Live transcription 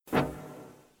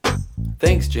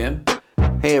Thanks, Jim.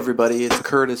 Hey everybody, it's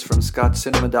Curtis from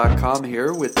ScotchCinema.com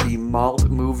here with the Malt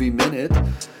Movie Minute.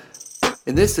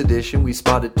 In this edition, we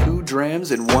spotted 2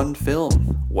 drams in one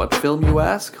film. What film, you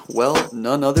ask? Well,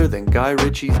 none other than Guy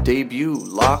Ritchie's debut,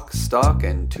 Lock, Stock,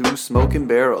 and Two Smoking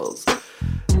Barrels.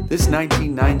 This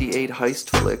 1998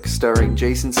 heist flick starring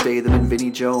Jason Statham and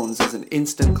Vinnie Jones is an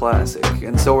instant classic,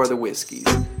 and so are the whiskeys.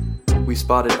 We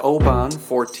spotted Oban,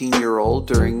 14-year-old,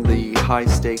 during the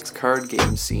high-stakes card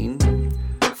game scene.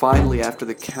 Finally, after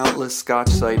the countless Scotch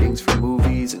sightings for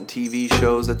movies and TV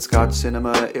shows at Scotch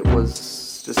Cinema, it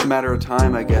was just a matter of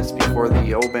time, I guess, before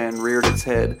the Oban reared its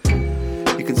head.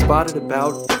 You can spot it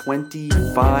about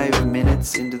 25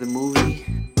 minutes into the movie.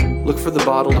 Look for the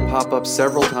bottle to pop up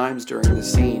several times during the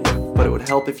scene, but it would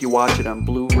help if you watch it on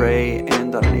Blu-ray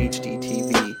and on an HD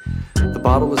TV. The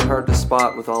bottle was hard to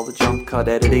spot with all the jump cut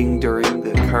editing during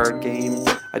the card game.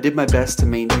 I did my best to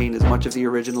maintain as much of the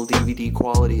original DVD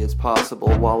quality as possible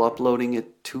while uploading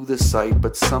it to the site,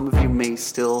 but some of you may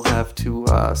still have to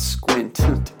squint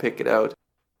to pick it out.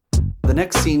 The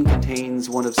next scene contains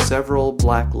one of several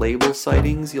Black Label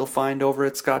sightings you'll find over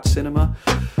at Scotch Cinema.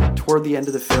 Toward the end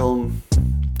of the film,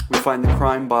 we find the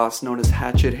crime boss known as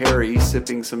Hatchet Harry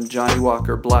sipping some Johnny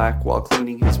Walker Black while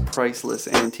cleaning his priceless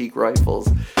antique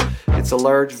rifles. It's a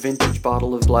large vintage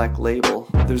bottle of Black Label.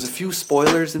 There's a few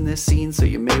spoilers in this scene, so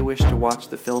you may wish to watch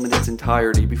the film in its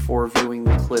entirety before viewing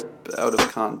the clip out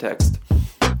of context.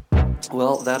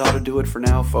 Well, that ought to do it for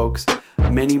now, folks.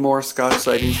 Many more Scotch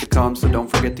sightings to come, so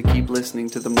don't forget to keep listening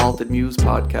to the Malted Muse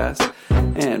podcast.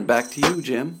 And back to you,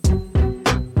 Jim.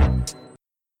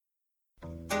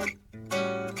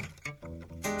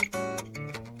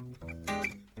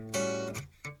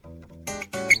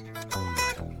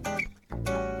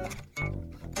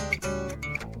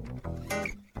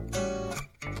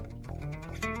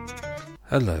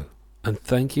 Hello, and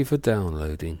thank you for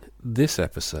downloading this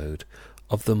episode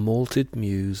of the Malted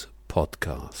Muse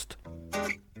podcast.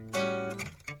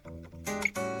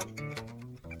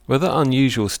 Well, that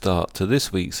unusual start to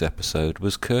this week's episode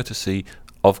was courtesy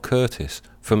of Curtis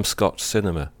from Scotch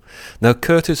Cinema. Now,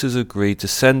 Curtis has agreed to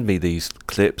send me these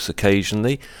clips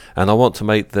occasionally, and I want to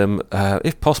make them,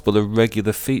 if possible, a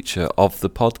regular feature of the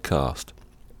podcast.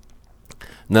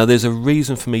 Now, there's a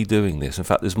reason for me doing this. In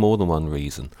fact, there's more than one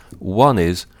reason. One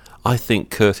is, I think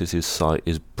Curtis's site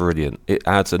is brilliant. It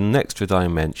adds an extra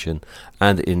dimension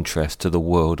and interest to the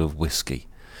world of whisky.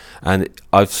 And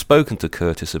I've spoken to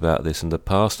Curtis about this in the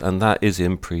past, and that is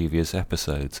in previous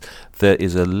episodes. There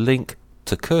is a link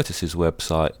to Curtis's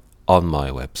website on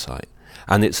my website.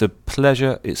 And it's a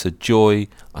pleasure, it's a joy.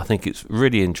 I think it's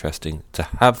really interesting to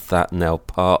have that now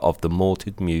part of the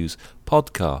Malted Muse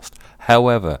podcast.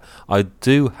 However, I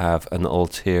do have an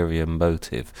ulterior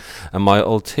motive. And my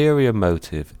ulterior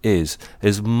motive is,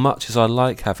 as much as I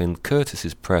like having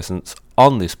Curtis's presence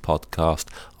on this podcast,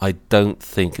 I don't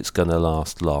think it's going to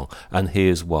last long. And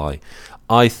here's why.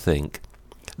 I think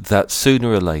that sooner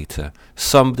or later,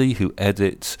 somebody who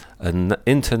edits an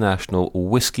international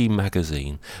whiskey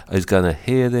magazine is going to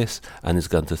hear this and is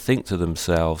going to think to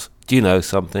themselves, do you know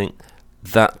something?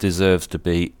 That deserves to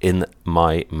be in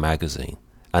my magazine.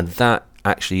 And that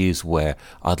actually is where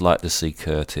I'd like to see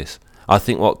Curtis. I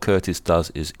think what Curtis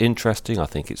does is interesting, I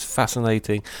think it's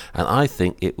fascinating, and I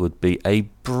think it would be a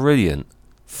brilliant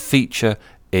feature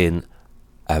in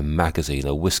a magazine,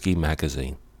 a whiskey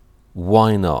magazine.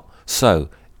 Why not? So,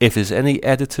 if there's any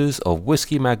editors of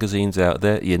whiskey magazines out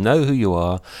there, you know who you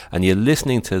are, and you're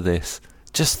listening to this,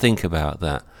 just think about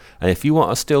that. And if you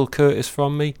want to steal Curtis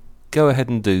from me, go ahead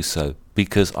and do so,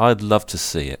 because I'd love to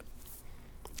see it.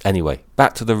 Anyway,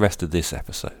 back to the rest of this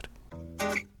episode.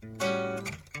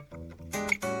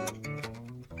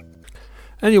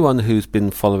 Anyone who's been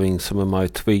following some of my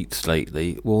tweets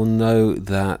lately will know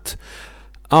that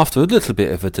after a little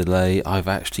bit of a delay, I've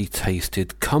actually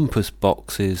tasted Compass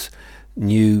Box's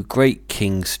new Great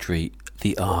King Street,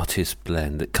 the Artist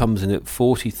Blend, that comes in at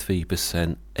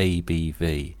 43%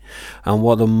 ABV. And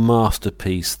what a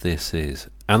masterpiece this is.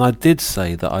 And I did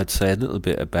say that I'd say a little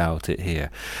bit about it here.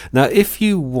 Now, if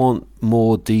you want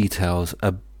more details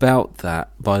about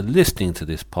that by listening to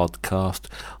this podcast,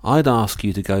 I'd ask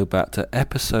you to go back to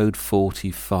episode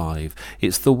 45.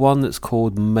 It's the one that's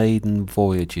called Maiden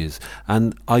Voyages,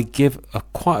 and I give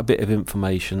quite a bit of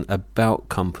information about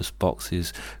Compass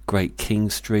Box's Great King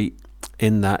Street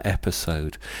in that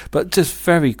episode. But just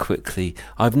very quickly,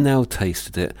 I've now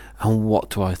tasted it, and what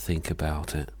do I think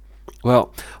about it?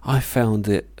 Well, I found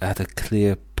it had a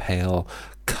clear, pale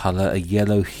colour, a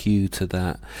yellow hue to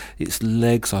that. Its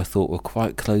legs I thought were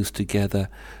quite close together,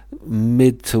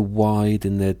 mid to wide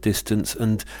in their distance,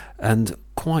 and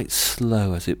quite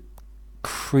slow as it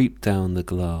creep down the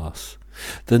glass.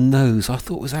 The nose I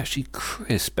thought was actually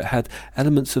crisp. It had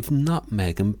elements of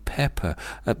nutmeg and pepper,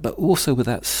 but also with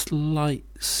that slight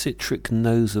citric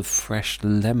nose of fresh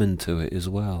lemon to it as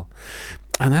well.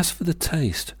 And as for the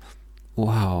taste,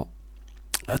 wow,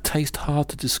 a taste hard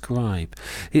to describe.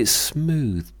 It's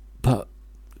smooth, but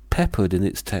peppered in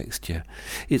its texture.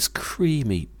 It's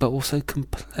creamy, but also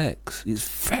complex.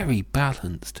 It's very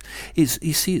balanced.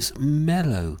 It's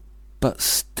mellow, but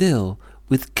still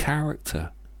with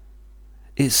character.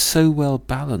 It's so well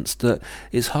balanced that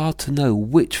it's hard to know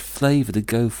which flavour to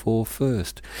go for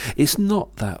first. It's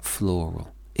not that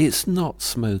floral. It's not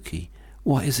smoky.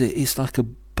 What is it? It's like a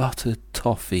butter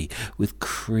toffee with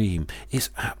cream. It's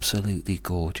absolutely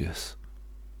gorgeous.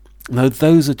 Now,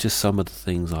 those are just some of the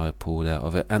things I pulled out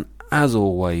of it, and as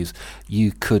always,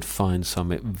 you could find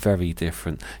something very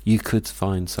different. You could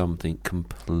find something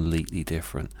completely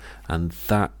different, and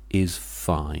that is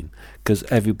fine, because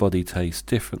everybody tastes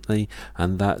differently,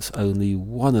 and that's only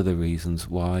one of the reasons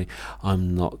why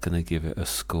I'm not going to give it a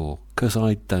score, because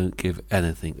I don't give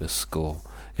anything a score.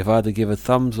 If I had to give a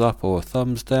thumbs up or a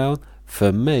thumbs down,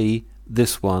 for me,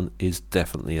 this one is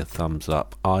definitely a thumbs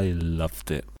up. I loved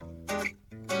it.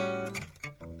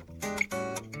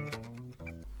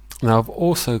 Now, I've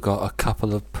also got a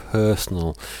couple of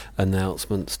personal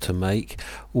announcements to make.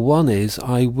 One is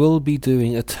I will be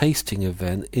doing a tasting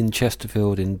event in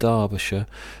Chesterfield in Derbyshire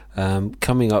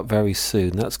coming up very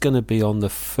soon. That's going to be on the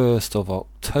 1st of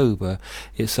October.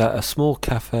 It's at a small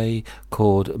cafe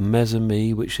called Mes,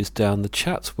 which is down the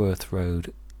Chatsworth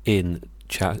Road in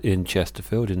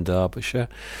Chesterfield in Derbyshire.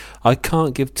 I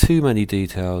can't give too many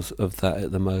details of that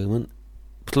at the moment.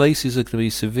 Places are going to be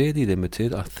severely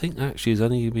limited. I think actually there's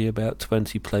only going to be about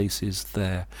 20 places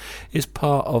there. It's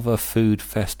part of a food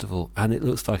festival, and it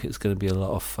looks like it's going to be a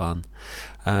lot of fun.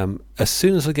 As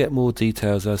soon as I get more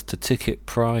details as to ticket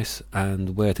price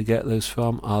and where to get those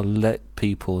from, I'll let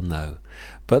people know.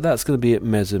 But that's going to be at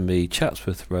Mes,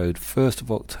 Chatsworth Road, 1st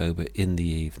of October in the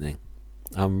evening.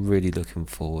 I'm really looking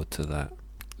forward to that.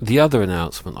 The other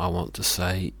announcement I want to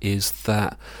say is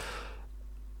that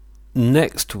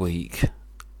next week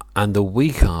and the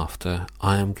week after,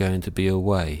 I am going to be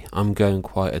away. I'm going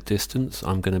quite a distance.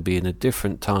 I'm going to be in a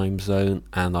different time zone,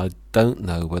 and I don't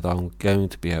know whether I'm going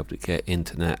to be able to get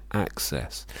internet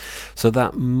access. So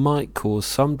that might cause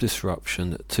some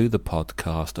disruption to the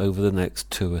podcast over the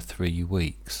next 2 or 3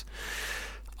 weeks.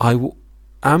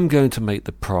 I'm going to make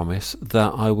the promise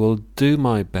that I will do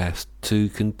my best to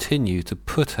continue to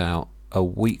put out a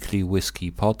weekly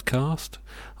whisky podcast.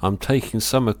 I'm taking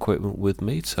some equipment with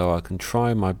me so I can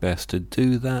try my best to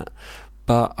do that,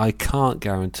 but I can't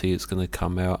guarantee it's going to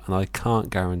come out, and I can't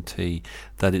guarantee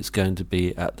that it's going to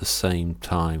be at the same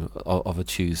time of a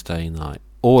Tuesday night.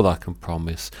 All I can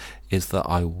promise is that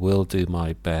I will do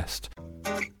my best.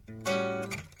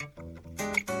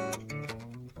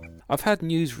 I've had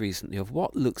news recently of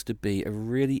what looks to be a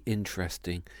really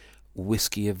interesting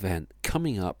whisky event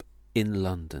coming up in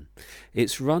London.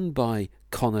 It's run by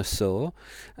Connoisseur,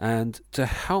 and to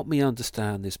help me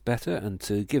understand this better and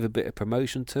to give a bit of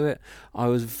promotion to it, I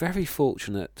was very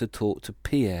fortunate to talk to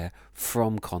Pierre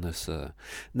from Connoisseur.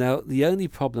 Now, the only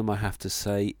problem I have to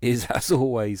say is, as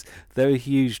always, there are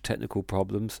huge technical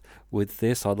problems with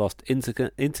this. I lost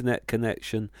internet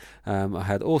connection, I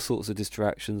had all sorts of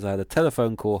distractions, I had a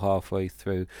telephone call halfway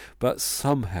through, but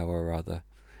somehow or other,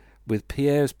 with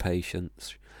Pierre's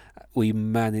patience, we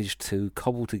managed to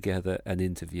cobble together an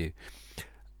interview.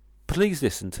 Please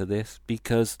listen to this,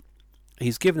 because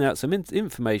he's given out some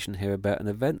information here about an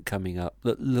event coming up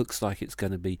that looks like it's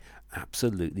going to be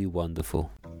absolutely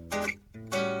wonderful.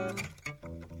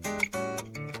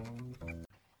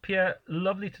 Pierre,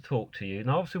 lovely to talk to you.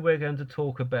 Now, obviously, we're going to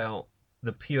talk about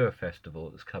the Pure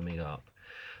Festival that's coming up.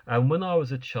 And when I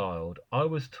was a child, I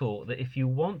was taught that if you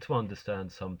want to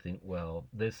understand something well,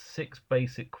 there's 6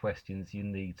 basic questions you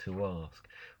need to ask.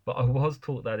 But I was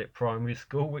taught that at primary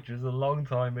school, which was a long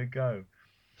time ago.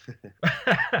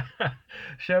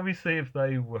 Shall we see if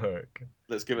they work?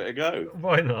 Let's give it a go.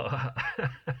 Why not?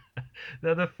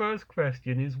 Now, the first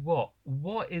question is what?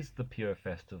 What is the Pure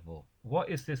Festival?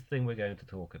 What is this thing we're going to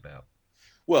talk about?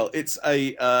 Well, it's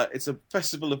a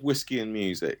festival of whiskey and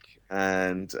music,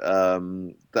 and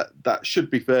that should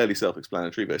be fairly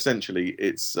self-explanatory. But essentially,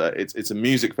 it's a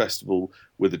music festival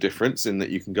with a difference in that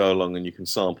you can go along and you can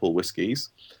sample whiskies,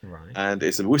 right? And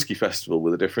it's a whiskey festival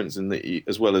with a difference in that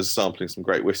as well as sampling some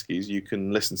great whiskies, you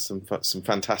can listen to some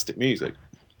fantastic music.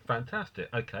 Fantastic.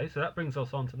 Okay, so that brings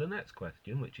us on to the next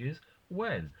question, which is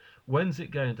when? When's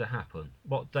it going to happen?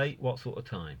 What date? What sort of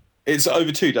time? It's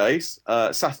over 2 days,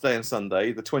 Saturday and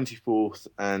Sunday, the 24th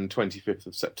and 25th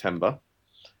of September.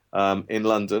 in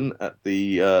London at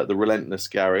the Relentless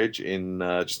Garage in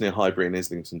just near Highbury and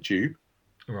Islington Tube.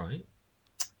 Right.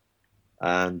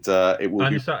 And it will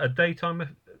And be. is that a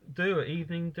daytime do, or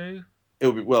evening do?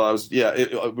 It'll be well.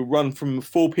 It will run from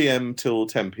 4 p.m. till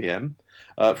 10 p.m.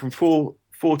 From four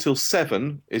till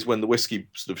 7 is when the whiskey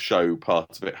sort of show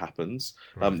part of it happens.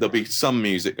 Right. There'll be some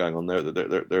music going on there.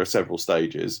 There are several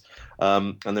stages,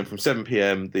 and then from 7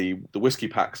 p.m. the whiskey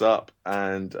packs up,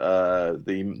 and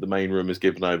the main room is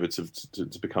given over to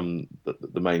become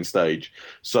the main stage.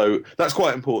 So that's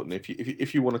quite important.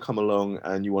 If you want to come along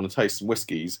and you want to taste some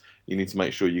whiskies, you need to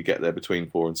make sure you get there between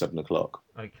 4 and 7 o'clock.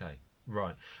 Okay.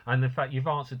 Right, and in fact, you've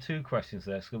answered 2 questions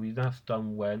there. So we've just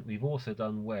done when, we've also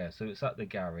done where. So it's at the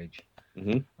garage.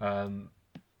 Mm-hmm.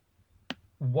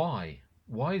 Why?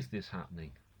 Why is this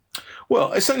happening?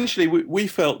 Well, essentially, we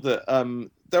felt that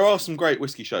there are some great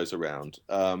whiskey shows around.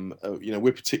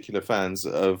 We're particular fans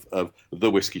of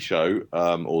the Whiskey Show,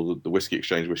 or the Whiskey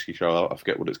Exchange Whiskey Show. I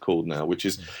forget what it's called now. Which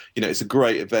is, it's a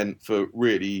great event for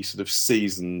really sort of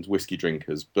seasoned whiskey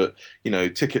drinkers. But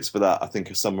tickets for that I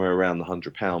think are somewhere around the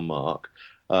 £100 mark,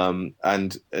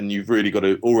 and you've really got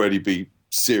to already be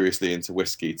seriously into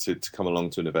whiskey to come along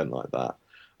to an event like that.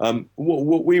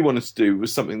 What we wanted to do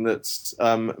was something that's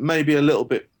maybe a little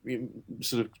bit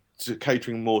sort of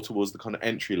catering more towards the kind of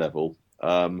entry level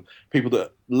people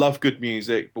that love good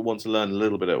music but want to learn a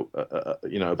little bit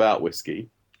about whiskey.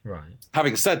 Right.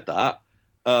 Having said that,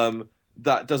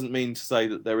 that doesn't mean to say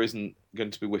that there isn't going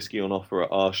to be whiskey on offer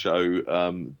at our show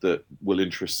that will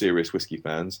interest serious whiskey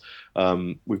fans.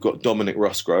 We've got Dominic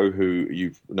Rusgrove, who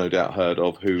you've no doubt heard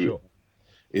of, who Sure.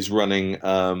 is running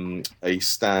a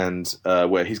stand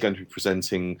where he's going to be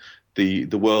presenting the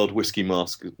World Whiskey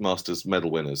Masters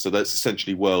medal winners. So that's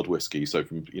essentially world whiskey. So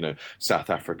from South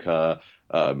Africa,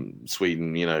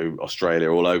 Sweden,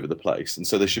 Australia, all over the place. And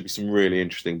so there should be some really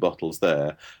interesting bottles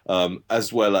there,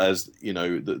 as well as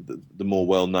the more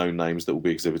well-known names that will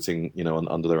be exhibiting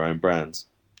under their own brands.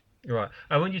 Right.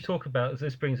 And when you talk about,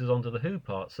 this brings us on to the who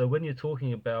part. So when you're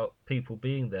talking about people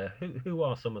being there, who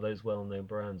are some of those well-known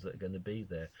brands that are going to be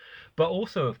there? But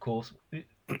also, of course,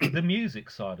 the music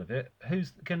side of it.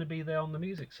 Who's going to be there on the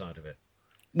music side of it?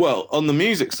 Well, on the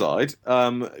music side,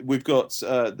 we've got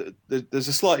there's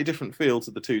a slightly different feel to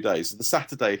the 2 days. The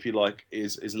Saturday, if you like,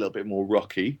 is a little bit more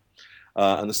rocky,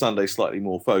 and the Sunday slightly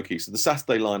more folky. So the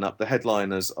Saturday lineup, the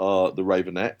headliners are the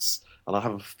Ravenettes. And I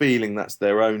have a feeling that's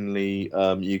their only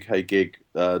UK gig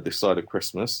this side of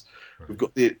Christmas. Right. We've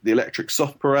got the Electric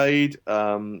Soft Parade.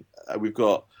 We've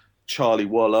got Charlie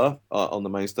Waller on the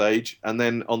main stage. And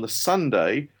then on the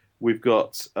Sunday, we've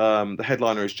got the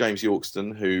headliner is James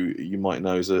Yorkston, who you might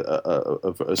know as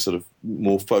a sort of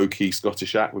more folky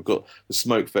Scottish act. We've got the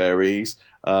Smoke Fairies.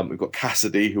 We've got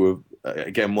Cassidy, who are,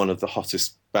 again, one of the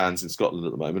hottest bands in Scotland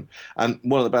at the moment. And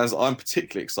one of the bands that I'm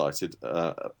particularly excited,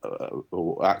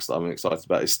 or acts that I'm excited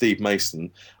about, is Steve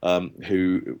Mason,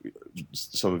 who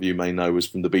some of you may know was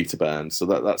from the Beta Band. So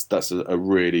that's a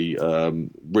really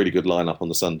really good lineup on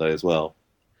the Sunday as well.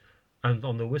 And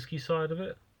on the whiskey side of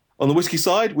it? On the whiskey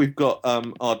side, we've got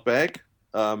Ardbeg,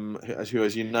 who,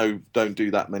 as you know, don't do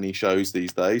that many shows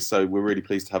these days. So we're really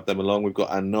pleased to have them along. We've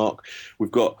got Anne Nock. We've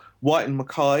got White and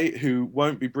Mackay, who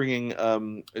won't be bringing,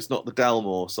 it's not the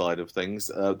Dalmore side of things.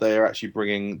 They are actually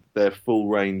bringing their full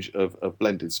range of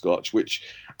blended Scotch, which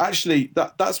actually,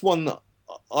 that's one that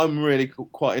I'm really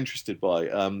quite interested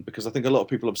by, because I think a lot of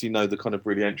people obviously know the kind of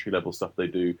really entry-level stuff they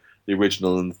do, the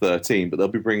original and the 13, but they'll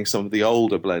be bringing some of the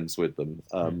older blends with them,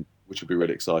 which will be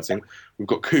really exciting. We've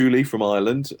got Cooley from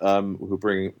Ireland, who are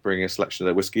bringing a selection of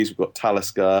their whiskies. We've got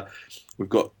Talisker. We've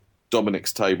got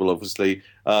Dominic's Table, obviously.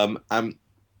 And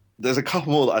there's a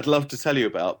couple more that I'd love to tell you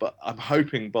about, but I'm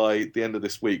hoping by the end of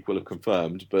this week we'll have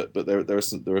confirmed. But there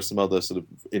are some other sort of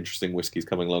interesting whiskies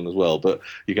coming along as well. But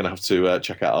you're going to have to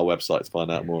check out our website to find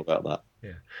out more about that.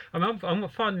 Yeah, I'm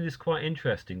finding this quite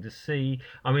interesting to see.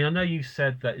 I mean, I know you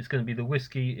said that it's going to be the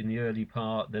whiskey in the early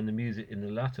part, then the music in the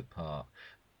latter part,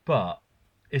 but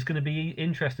it's going to be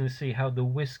interesting to see how the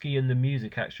whiskey and the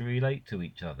music actually relate to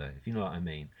each other, if you know what I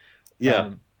mean.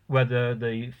 Yeah. Whether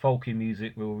the folky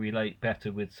music will relate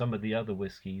better with some of the other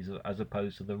whiskies as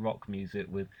opposed to the rock music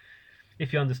with,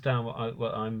 if you understand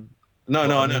what I'm... No,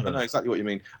 I know exactly what you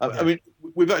mean. I mean,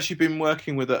 we've actually been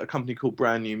working with a company called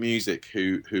Brand New Music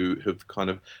who have kind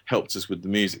of helped us with the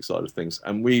music side of things.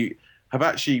 And we have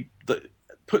actually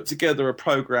put together a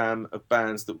program of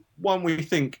bands that, one, we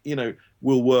think,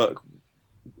 will work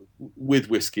with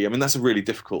whiskey. I mean, that's a really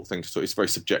difficult thing to talk. It's very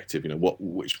subjective,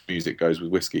 which music goes with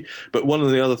whiskey. But one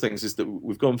of the other things is that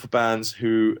we've gone for bands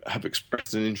who have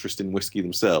expressed an interest in whiskey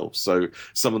themselves. So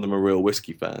some of them are real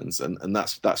whiskey fans, and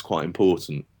that's quite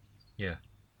important. Yeah.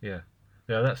 Yeah.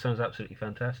 Yeah, that sounds absolutely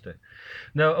fantastic.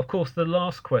 Now, of course, the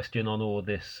last question on all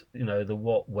this, the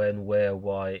what, when, where,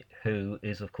 why, who,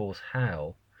 is, of course,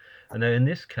 how. And now in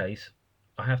this case,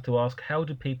 I have to ask, how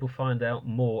do people find out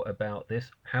more about this?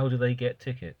 How do they get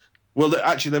tickets? Well,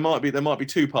 actually, there might be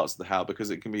two parts of the how, because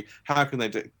it can be how can they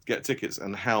get tickets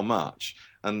and how much.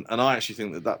 And I actually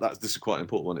think that's this is quite an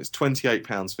important one. It's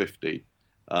 £28.50,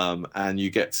 and you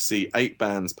get to see 8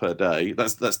 bands per day.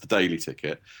 That's the daily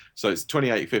ticket. So it's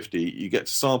 £28.50. You get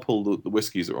to sample the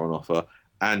whiskies that are on offer,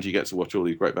 and you get to watch all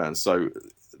these great bands. So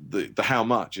the how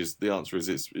much is the answer is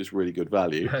it's really good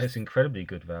value. It's incredibly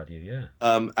good value, yeah.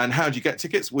 And how do you get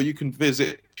tickets? Well, you can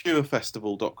visit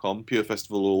purefestival.com,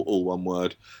 purefestival, all one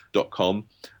word.com,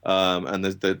 and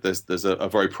there's a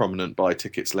very prominent buy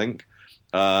tickets link,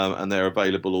 and they're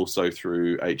available also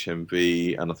through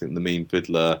HMV and I think the Mean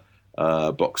Fiddler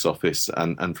box office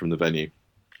and from the venue.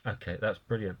 Okay, that's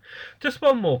brilliant. Just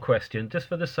one more question, just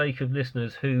for the sake of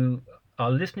listeners who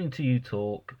are listening to you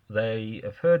talk. They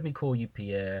have heard me call you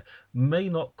Pierre, may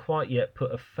not quite yet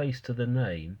put a face to the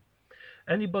name.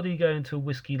 Anybody going to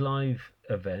Whisky Live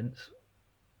events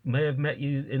may have met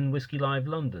you in Whisky Live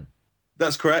London.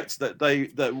 That's correct.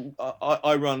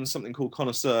 I run something called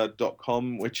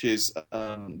connoisseur.com, which is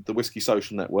the whiskey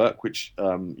social network, which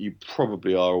you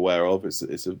probably are aware of.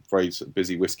 It's a very sort of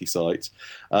busy whiskey site,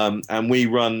 and we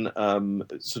run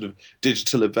sort of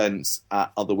digital events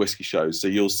at other whiskey shows. So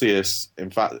you'll see us,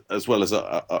 in fact, as well as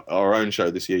our own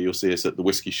show this year, you'll see us at the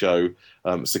whiskey show,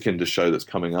 Sekinda's show that's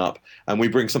coming up, and we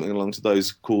bring something along to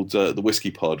those called the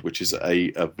Whiskey Pod, which is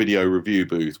a video review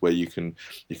booth where you can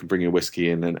bring your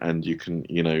whiskey in and you can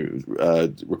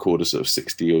record a sort of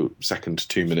 60-second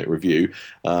 2-minute review,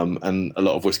 and a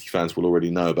lot of whiskey fans will already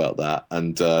know about that,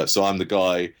 and so I'm the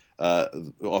guy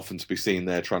often to be seen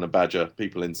there trying to badger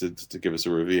people into to give us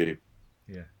a review.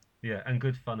 Yeah, and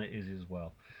good fun it is as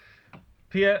well.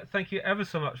 Pierre, thank you ever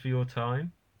so much for your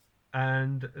time,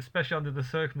 and especially under the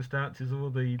circumstances of all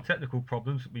the technical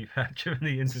problems that we've had during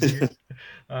the interview.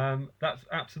 That's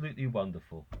absolutely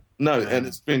wonderful. No, and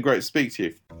it's been great to speak to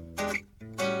you.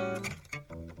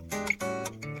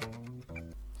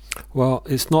 Well,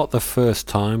 it's not the first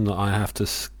time that I have to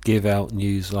give out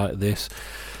news like this.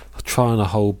 I'm trying to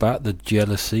hold back the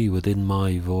jealousy within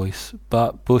my voice,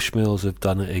 but Bushmills have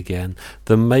done it again.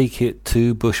 The Make It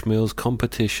 2 Bushmills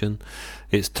competition,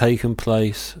 it's taken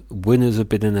place, winners have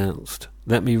been announced.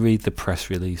 Let me read the press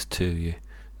release to you.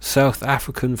 South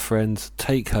African friends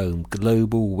take home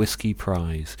Global Whisky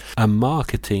Prize. A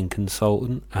marketing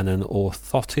consultant and an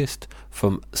orthotist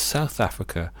from South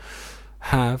Africa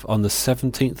have, on the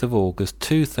 17th of August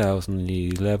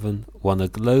 2011, won a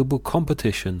global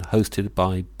competition hosted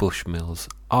by Bushmills,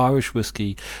 Irish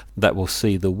whisky that will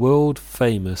see the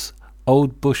world-famous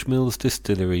Old Bushmills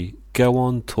distillery go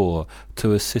on tour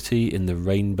to a city in the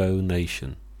Rainbow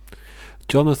Nation.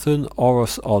 Jonathan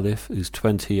Oros Olive, who's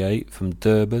 28, from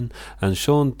Durban, and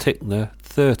Sean Tickner,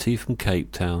 30, from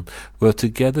Cape Town, were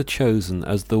together chosen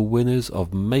as the winners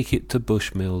of Make It to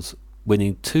Bushmills,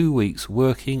 winning 2 weeks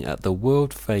working at the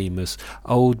world-famous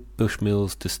Old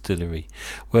Bushmills distillery,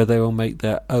 where they will make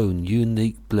their own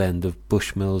unique blend of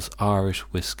Bushmills Irish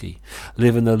whisky,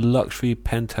 live in a luxury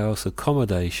penthouse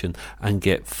accommodation, and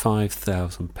get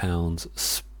 £5,000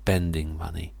 spending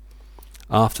money.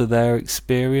 After their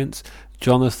experience,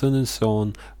 Jonathan and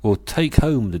Sean will take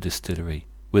home the distillery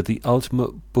with the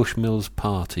ultimate Bushmills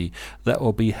party that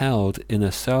will be held in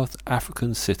a South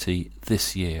African city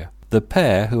this year. The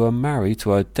pair, who are married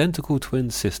to identical twin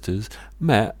sisters,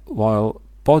 met while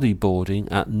bodyboarding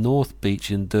at North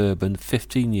Beach in Durban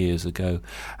 15 years ago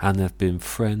and have been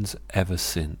friends ever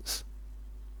since.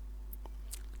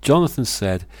 Jonathan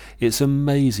said, "It's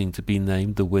amazing to be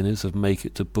named the winners of Make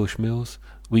It to Bushmills.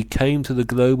 We came to the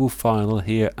global final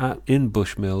here in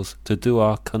Bushmills to do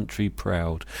our country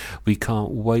proud. We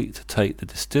can't wait to take the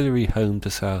distillery home to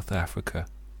South Africa."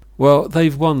 Well,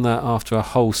 they've won that after a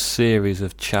whole series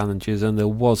of challenges, and there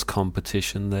was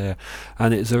competition there,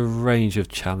 and it's a range of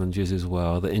challenges as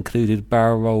well that included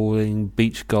barrel rolling,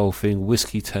 beach golfing,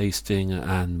 whiskey tasting,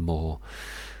 and more.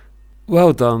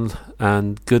 Well done,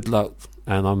 and good luck,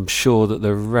 and I'm sure that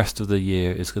the rest of the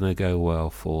year is going to go well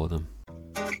for them.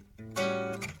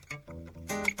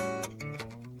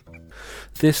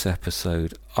 This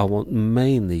episode I want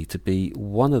mainly to be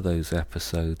one of those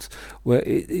episodes where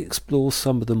it explores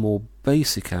some of the more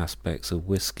basic aspects of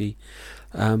whiskey,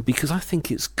 because I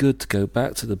think it's good to go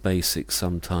back to the basics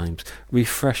sometimes,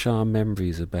 refresh our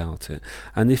memories about it,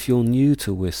 and if you're new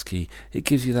to whiskey, it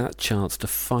gives you that chance to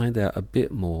find out a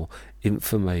bit more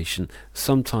information.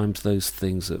 Sometimes those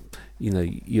things that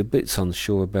you're a bit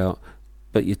unsure about,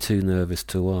 but you're too nervous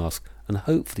to ask, and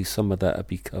hopefully some of that will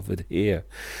be covered here.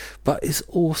 But it's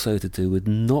also to do with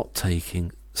not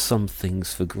taking some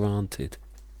things for granted.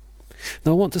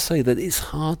 Now I want to say that it's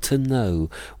hard to know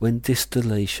when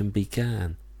distillation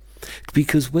began,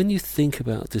 because when you think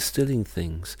about distilling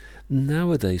things,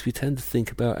 nowadays we tend to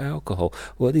think about alcohol,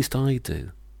 or at least I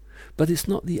do. But it's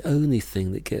not the only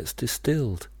thing that gets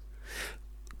distilled.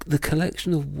 The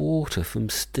collection of water from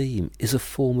steam is a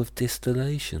form of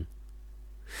distillation.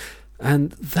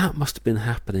 And that must have been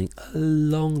happening a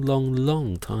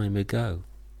long time ago.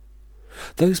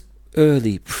 Those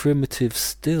early primitive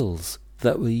stills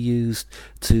that were used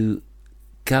to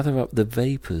gather up the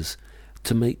vapours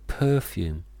to make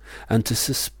perfume and to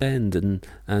suspend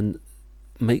and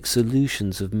make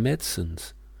solutions of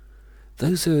medicines.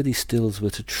 Those early stills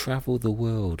were to travel the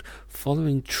world,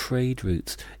 following trade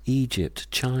routes, Egypt,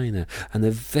 China, and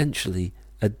eventually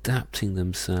adapting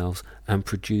themselves and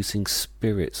producing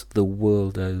spirits the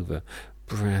world over: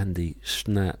 brandy,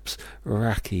 schnapps,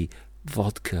 raki,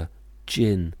 vodka,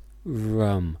 gin,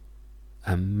 rum,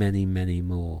 and many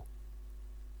more.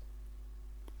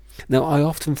 Now I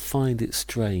often find it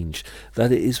strange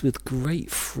that it is with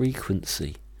great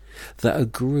frequency that a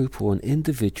group or an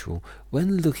individual,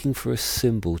 when looking for a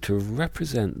symbol to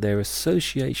represent their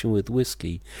association with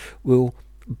whisky, will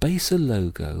base a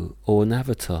logo or an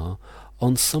avatar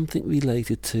on something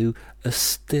related to a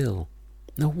still.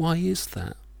 Now why is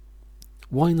that?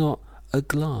 Why not a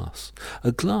glass?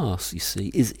 A glass, you see,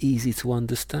 is easy to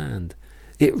understand.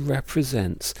 It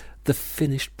represents the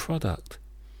finished product.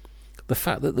 The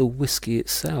fact that the whisky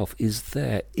itself is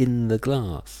there in the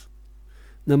glass.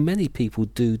 Now many people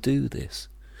do this.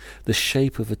 The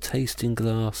shape of a tasting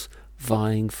glass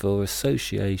vying for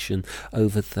association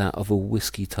over that of a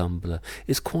whisky tumbler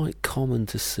is quite common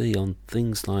to see on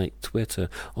things like Twitter,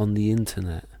 on the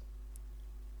internet.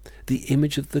 The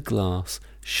image of the glass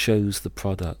shows the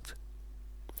product.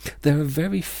 There are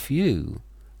very few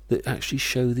that actually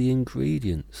show the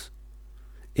ingredients.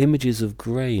 Images of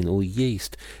grain or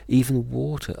yeast, even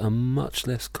water, are much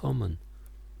less common.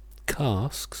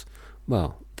 Casks,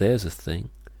 well, there's a thing.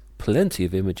 Plenty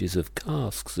of images of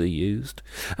casks are used,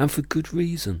 and for good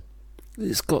reason.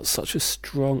 It's got such a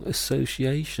strong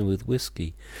association with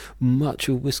whisky. Much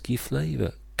of whisky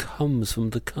flavour comes from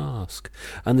the cask,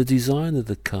 and the design of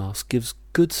the cask gives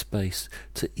good space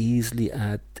to easily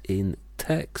add in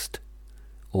text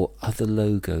or other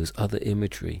logos, other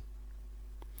imagery.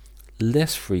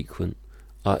 Less frequent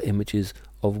are images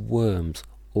of worms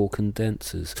or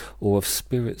condensers, or of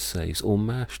spirit safes or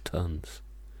mash tuns.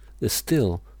 The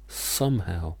still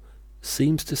somehow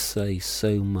seems to say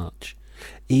so much,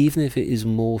 even if it is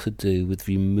more to do with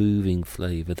removing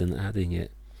flavour than adding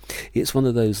it. It's one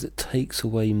of those that takes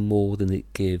away more than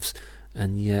it gives,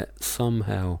 and yet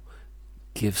somehow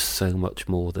gives so much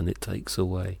more than it takes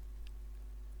away.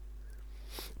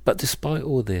 But despite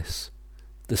all this,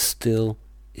 the still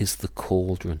is the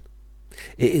cauldron.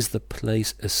 It is the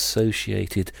place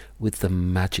associated with the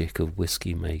magic of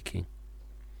whisky making.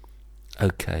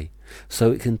 Okay,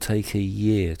 so it can take a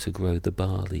year to grow the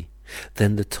barley,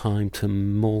 then the time to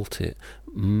malt it,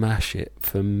 mash it,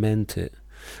 ferment it,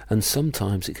 and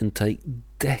sometimes it can take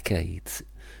decades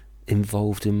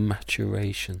involved in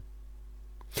maturation.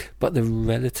 But the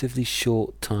relatively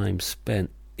short time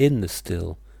spent in the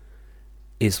still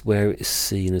is where it is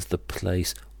seen as the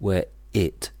place where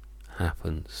it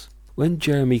happens. When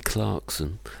Jeremy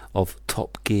Clarkson of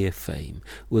Top Gear fame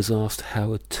was asked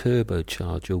how a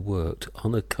turbocharger worked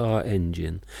on a car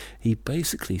engine, he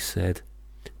basically said,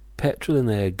 petrol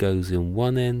and air goes in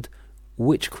one end,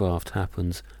 witchcraft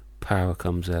happens, power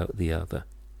comes out the other.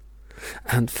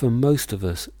 And for most of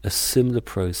us, a similar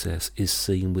process is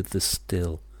seen with the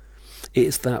still.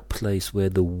 It's that place where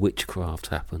the witchcraft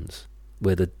happens,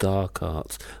 where the dark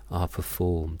arts are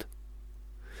performed.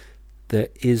 There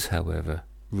is, however,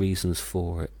 reasons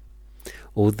for it.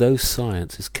 Although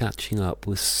science is catching up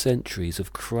with centuries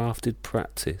of crafted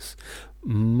practice,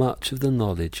 much of the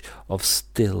knowledge of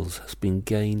stills has been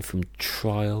gained from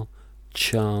trial,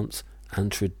 chance,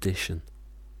 and tradition.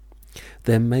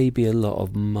 There may be a lot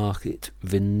of market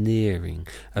veneering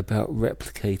about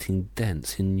replicating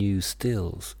dents in new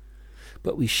stills,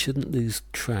 but we shouldn't lose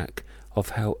track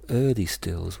of how early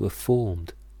stills were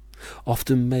formed,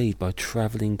 often made by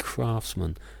travelling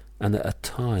craftsmen and at a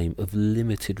time of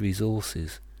limited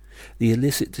resources. The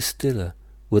illicit distiller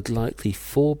would likely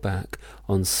fall back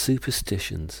on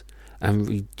superstitions and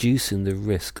reducing the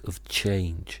risk of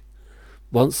change.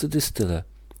 Once the distiller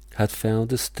had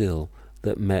found a still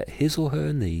that met his or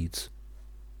her needs,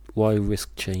 why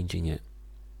risk changing it?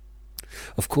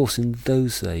 Of course, in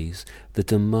those days, the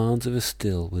demands of a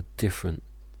still were different.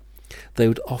 They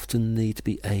would often need to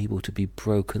be able to be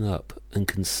broken up and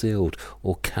concealed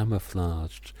or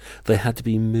camouflaged. They had to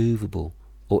be movable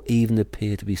or even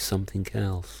appear to be something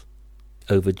else.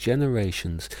 Over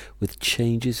generations, with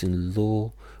changes in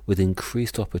law, with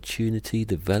increased opportunity,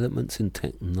 developments in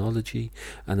technology,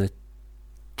 and a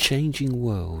changing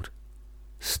world,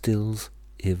 stills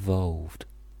evolved.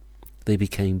 They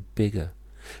became bigger.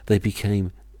 They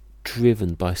became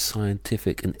driven by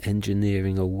scientific and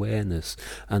engineering awareness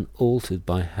and altered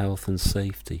by health and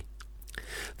safety.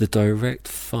 The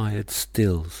direct-fired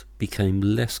stills became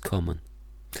less common.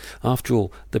 After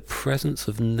all, the presence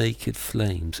of naked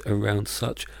flames around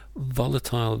such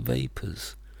volatile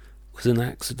vapours was an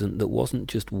accident that wasn't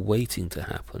just waiting to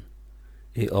happen.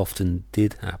 It often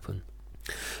did happen.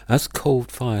 As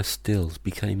cold-fire stills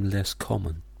became less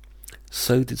common,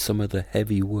 so did some of the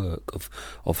heavy work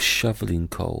of shoveling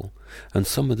coal, and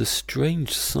some of the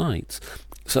strange sights,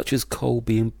 such as coal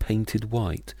being painted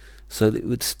white, so that it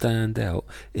would stand out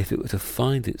if it were to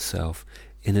find itself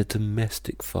in a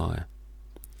domestic fire.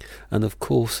 And of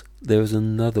course, there is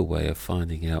another way of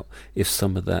finding out if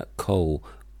some of that coal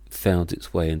found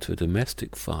its way into a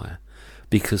domestic fire,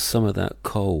 because some of that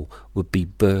coal would be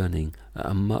burning at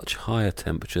a much higher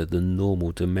temperature than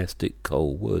normal domestic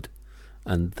coal would,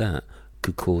 and that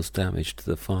could cause damage to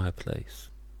the fireplace.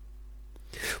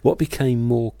 What became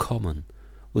more common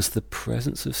was the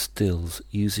presence of stills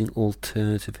using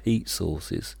alternative heat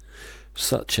sources,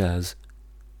 such as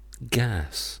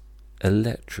gas,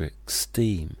 electric,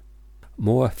 steam,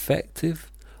 more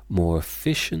effective, more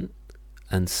efficient,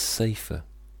 and safer.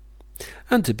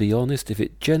 And to be honest, if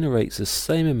it generates the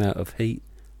same amount of heat,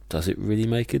 does it really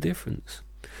make a difference?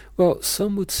 Well,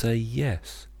 some would say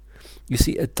yes. You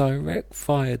see, a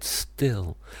direct-fired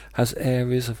still has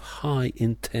areas of high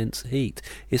intense heat.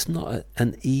 It's not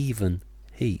an even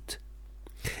heat.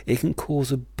 It can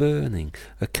cause a burning,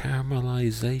 a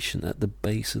caramelization at the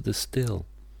base of the still.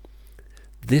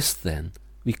 This then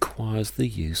requires the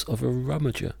use of a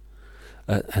rummager,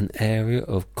 an area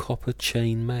of copper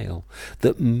chain mail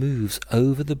that moves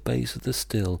over the base of the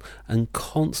still and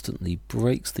constantly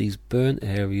breaks these burnt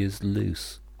areas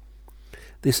loose.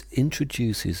 This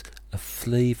introduces a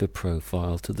flavour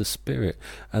profile to the spirit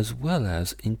as well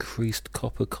as increased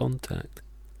copper contact.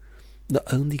 Not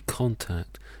only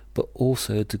contact, but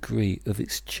also a degree of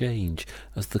exchange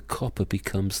as the copper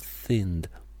becomes thinned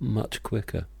much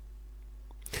quicker.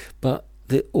 But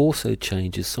it also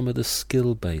changes some of the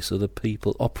skill base of the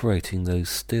people operating those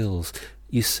stills.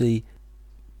 You see,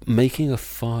 making a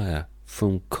fire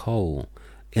from coal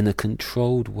in a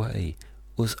controlled way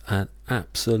was an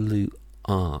absolute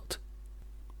art.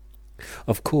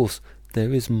 Of course,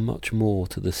 there is much more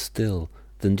to the still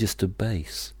than just a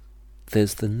base.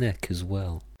 There's the neck as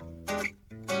well.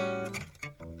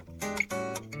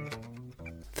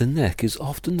 The neck is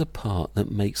often the part that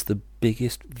makes the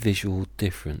biggest visual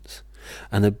difference,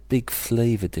 and a big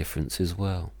flavour difference as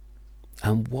well.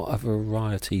 And what a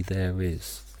variety there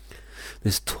is.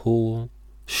 There's tall,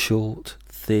 short,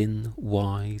 thin,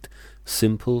 wide,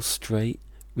 simple, straight,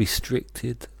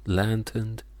 restricted,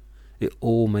 lanterned. It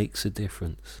all makes a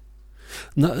difference.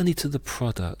 Not only to the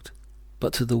product,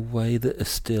 but to the way that a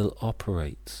still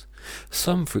operates.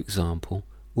 Some, for example,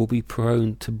 will be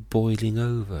prone to boiling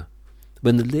over,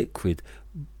 when the liquid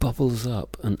bubbles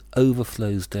up and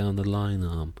overflows down the line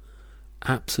arm,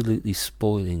 absolutely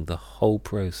spoiling the whole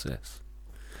process.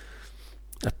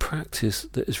 A practice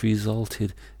that has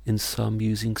resulted in some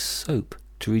using soap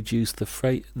to reduce the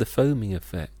foaming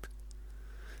effect,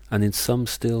 and in some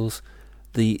stills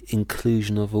the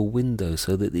inclusion of a window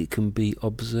so that it can be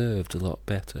observed a lot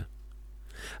better.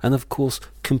 And of course,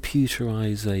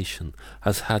 computerization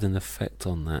has had an effect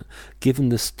on that, given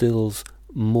the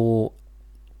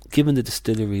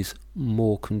distilleries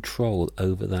more control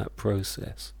over that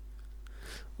process.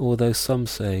 Although some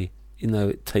say,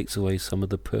 it takes away some of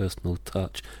the personal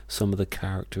touch, some of the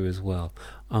character as well.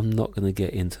 I'm not going to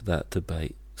get into that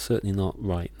debate, certainly not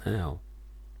right now.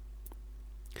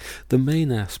 The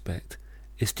main aspect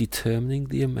is determining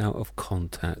the amount of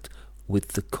contact with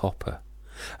the copper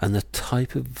and the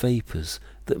type of vapours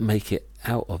that make it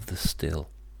out of the still.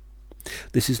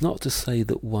 This is not to say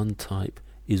that one type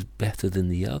is better than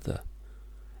the other.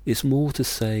 It's more to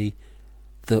say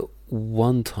that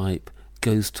one type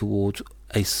goes towards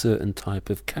a certain type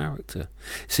of character.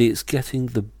 See, it's getting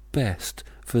the best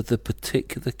for the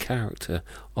particular character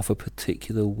of a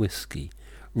particular whisky,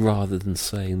 rather than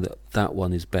saying that that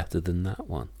one is better than that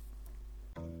one.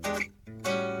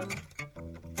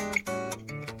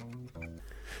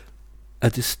 A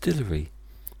distillery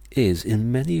is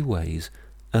in many ways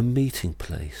a meeting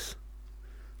place.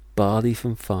 Barley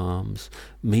from farms,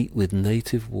 meat with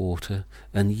native water,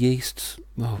 and yeast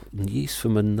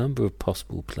from a number of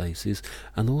possible places,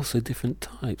 and also different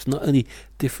types. Not only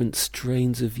different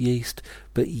strains of yeast,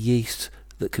 but yeast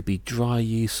that could be dry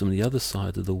yeast from the other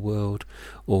side of the world,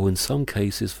 or in some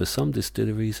cases, for some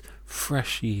distilleries,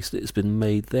 fresh yeast that has been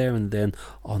made there and then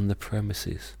on the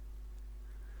premises.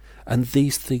 And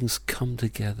these things come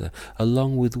together,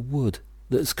 along with wood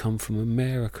that has come from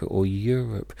America or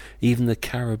Europe, even the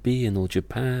Caribbean or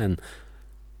Japan,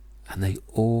 and they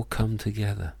all come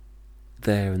together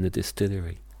there in the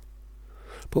distillery.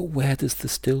 But where does the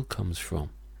still comes from?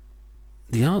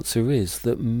 The answer is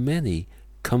that many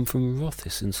come from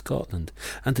Rothes in Scotland,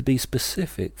 and to be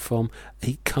specific, from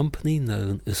a company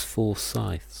known as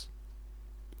Forsyths.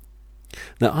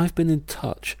 Now, I've been in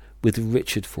touch with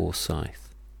Richard Forsyth.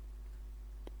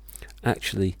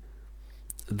 Actually,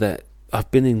 I've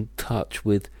been in touch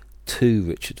with two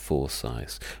Richard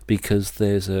Forsyths, because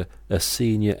there's a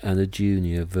senior and a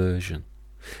junior version,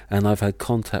 and I've had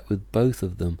contact with both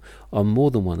of them on more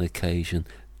than one occasion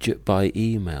by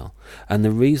email. And the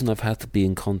reason I've had to be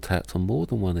in contact on more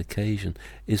than one occasion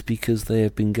is because they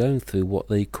have been going through what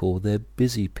they call their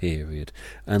busy period,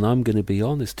 and I'm going to be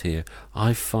honest here,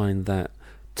 I find that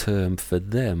term for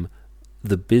them,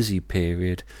 the busy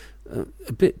period,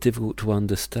 a bit difficult to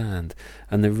understand.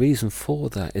 And the reason for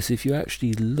that is, if you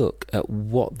actually look at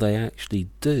what they actually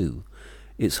do,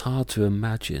 it's hard to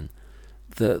imagine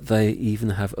that they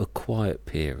even have a quiet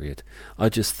period. I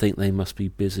just think they must be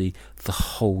busy the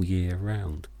whole year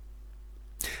round.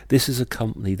 This is a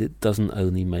company that doesn't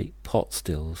only make pot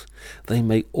stills, they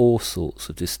make all sorts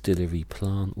of distillery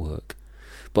plant work,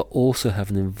 but also have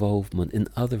an involvement in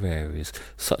other areas,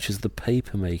 such as the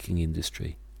paper making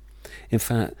industry. In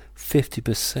fact,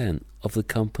 50% of the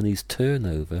company's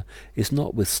turnover is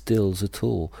not with stills at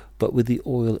all, but with the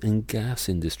oil and gas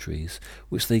industries,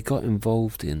 which they got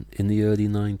involved in the early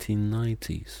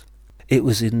 1990s. It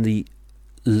was in the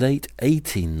late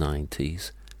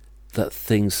 1890s that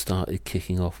things started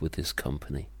kicking off with this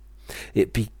company.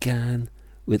 It began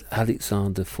with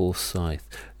Alexander Forsyth,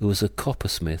 who was a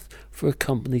coppersmith for a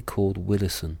company called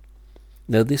Willison.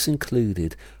 Now, this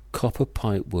included copper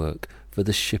pipe work for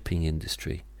the shipping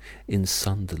industry in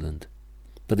Sunderland,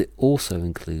 but it also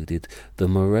included the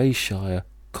Morayshire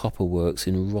copper works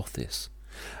in Rothes.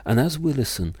 And as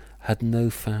Willison had no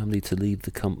family to leave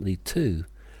the company to,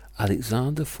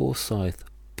 Alexander Forsyth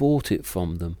bought it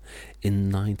from them in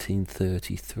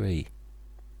 1933.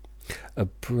 A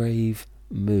brave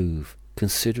move,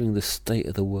 considering the state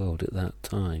of the world at that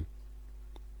time.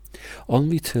 On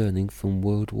returning from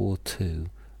World War II,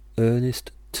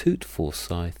 Ernest Toot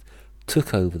Forsyth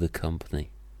took over the company.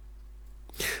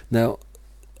 Now,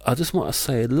 I just want to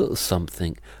say a little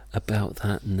something about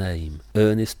that name,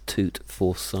 Ernest Toot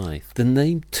Forsyth. The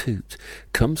name Toot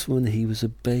comes from when he was a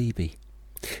baby.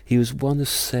 He was one of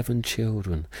 7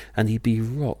 children, and he'd be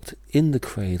rocked in the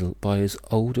cradle by his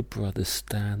older brother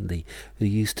Stanley, who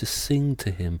used to sing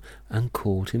to him and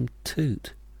called him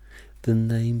Toot. The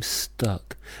name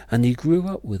stuck, and he grew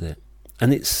up with it.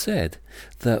 And it's said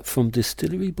that from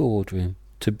distillery boardroom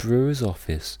to brewer's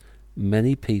office,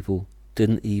 many people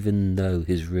didn't even know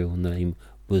his real name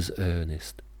was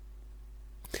Ernest.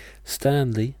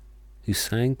 Stanley, who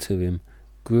sang to him,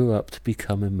 grew up to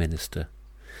become a minister,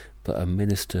 but a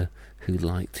minister who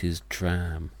liked his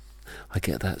dram. I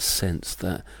get that sense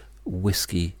that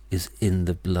whisky is in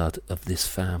the blood of this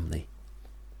family.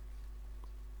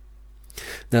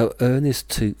 Now, Ernest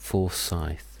Toot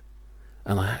Forsyth,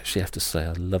 and I actually have to say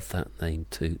I love that name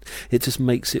Toot. It just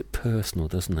makes it personal,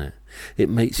 doesn't it? It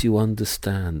makes you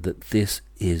understand that this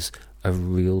is a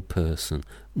real person,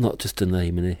 not just a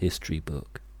name in a history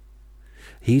book.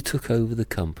 He took over the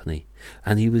company,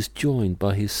 and he was joined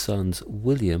by his sons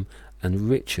William and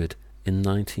Richard in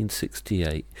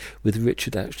 1968, with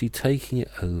Richard actually taking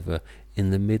it over in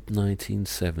the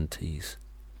mid-1970s.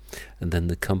 And then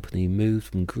the company moved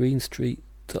from Green Street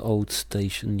to Old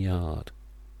Station Yard.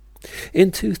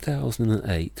 In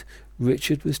 2008,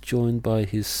 Richard was joined by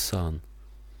his son,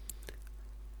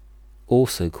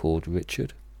 also called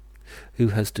Richard, who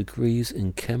has degrees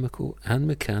in chemical and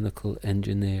mechanical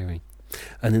engineering.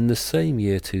 And in the same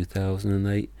year,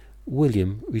 2008,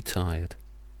 William retired.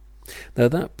 Now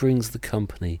that brings the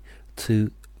company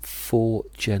to 4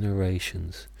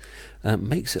 generations, and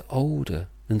makes it older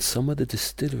than some of the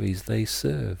distilleries they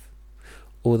serve,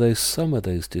 although some of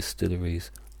those distilleries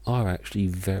are actually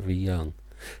very young.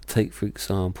 Take, for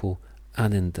example,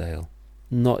 Annandale,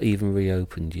 not even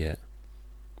reopened yet.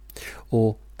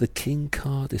 Or the King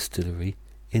Carr Distillery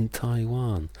in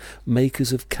Taiwan,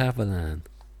 makers of Cavalan.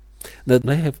 Now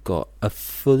they have got a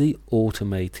fully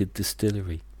automated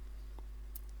distillery,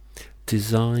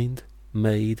 designed,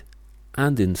 made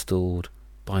and installed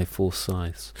by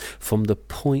Forsyths, from the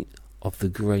point of the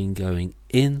grain going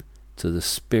in to the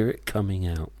spirit coming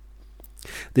out.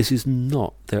 This is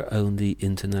not their only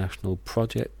international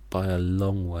project by a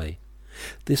long way.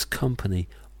 This company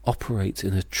operates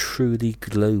in a truly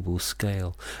global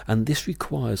scale, and this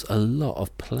requires a lot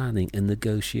of planning and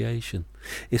negotiation.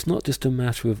 It's not just a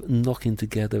matter of knocking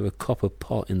together a copper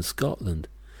pot in Scotland.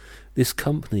 This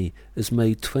company has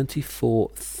made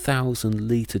 24,000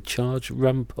 litre charged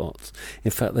rum pots.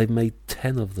 In fact, they've made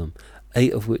 10 of them,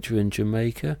 8 of which are in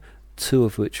Jamaica, 2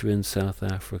 of which are in South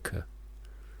Africa.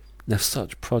 Now,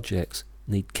 such projects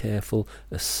need careful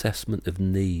assessment of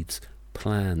needs,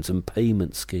 plans and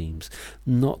payment schemes,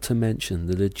 not to mention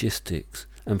the logistics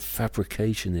and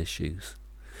fabrication issues.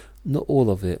 Not all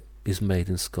of it is made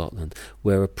in Scotland.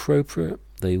 Where appropriate,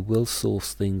 they will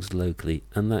source things locally,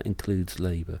 and that includes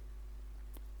labour.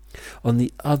 On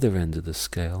the other end of the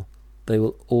scale, they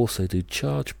will also do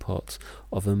charge pots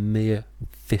of a mere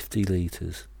 50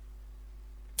 litres.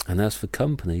 And as for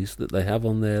companies that they have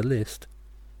on their list,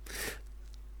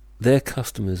 their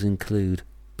customers include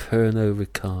Pernod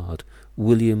Ricard,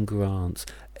 William Grant's,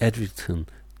 Edrington,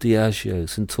 Diageo,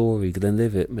 Centauri,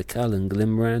 Glenlivet, Macallan,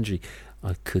 Glenmorangie.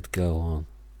 I could go on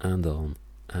and on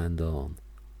and on.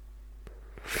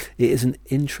 It is an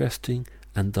interesting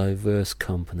and diverse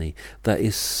company that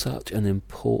is such an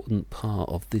important part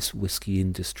of this whisky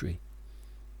industry.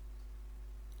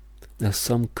 Now,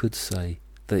 some could say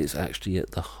that it's actually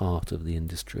at the heart of the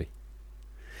industry.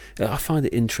 I find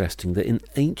it interesting that in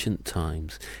ancient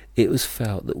times it was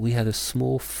felt that we had a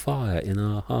small fire in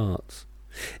our hearts.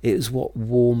 It was what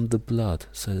warmed the blood,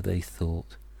 so they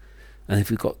thought. And if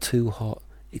it got too hot,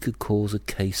 it could cause a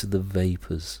case of the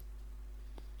vapours.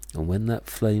 And when that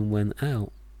flame went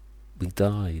out, we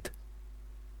died.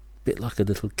 A bit like a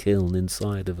little kiln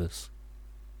inside of us.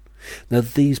 Now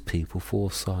these people,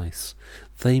 Forsyths,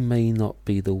 they may not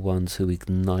be the ones who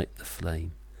ignite the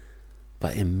flame,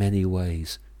 but in many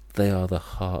ways they are the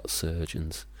heart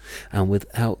surgeons, and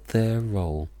without their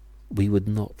role we would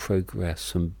not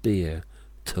progress from beer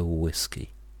to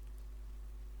whisky.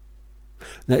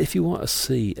 Now if you want to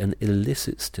see an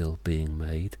illicit still being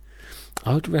made,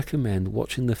 I would recommend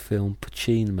watching the film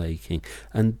Poitín Making,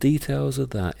 and details of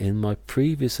that in my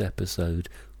previous episode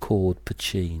called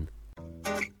Poitín.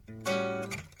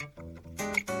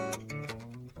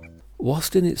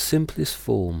 Whilst in its simplest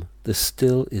form, the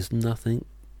still is nothing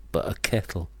but a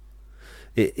kettle,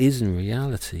 it is in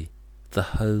reality the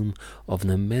home of an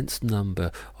immense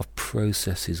number of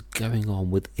processes going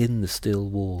on within the still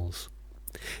walls.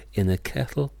 In a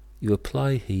kettle, you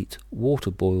apply heat,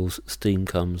 water boils, steam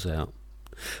comes out.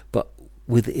 But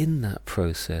within that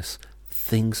process,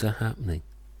 things are happening.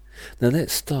 Now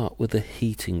let's start with the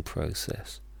heating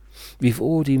process. We've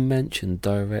already mentioned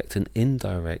direct and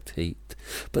indirect heat,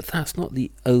 but that's not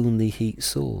the only heat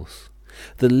source.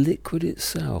 The liquid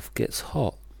itself gets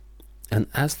hot, and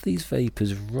as these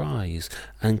vapours rise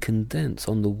and condense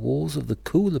on the walls of the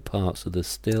cooler parts of the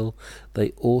still,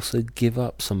 they also give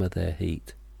up some of their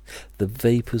heat. The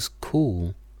vapours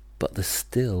cool, but the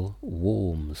still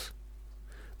warms.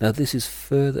 Now this is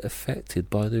further affected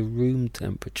by the room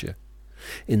temperature.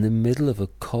 In the middle of a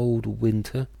cold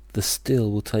winter, the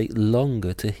still will take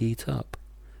longer to heat up.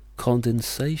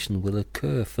 Condensation will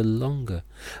occur for longer,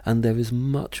 and there is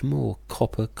much more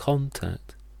copper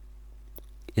contact.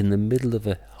 In the middle of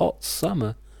a hot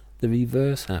summer, the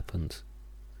reverse happens.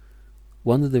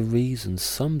 One of the reasons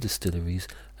some distilleries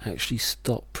actually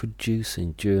stop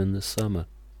producing during the summer.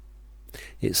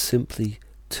 It's simply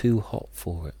too hot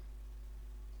for it.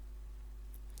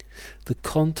 The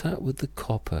contact with the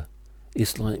copper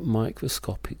is like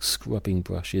microscopic scrubbing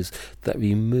brushes that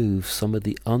remove some of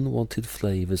the unwanted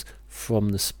flavours from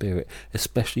the spirit,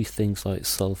 especially things like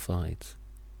sulfides.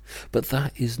 But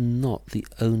that is not the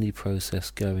only process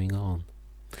going on.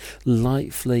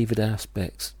 Light flavoured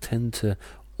aspects tend to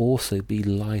also be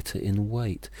lighter in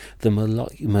weight. The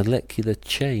molecular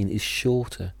chain is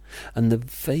shorter, and the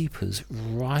vapours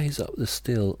rise up the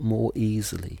still more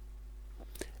easily.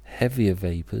 Heavier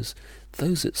vapours,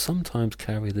 those that sometimes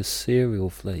carry the cereal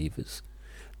flavours,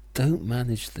 don't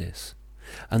manage this,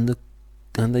 and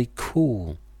they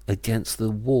cool against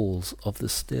the walls of the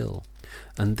still,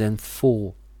 and then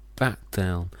fall back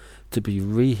down to be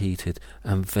reheated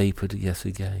and vapoured yet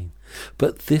again.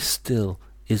 But this still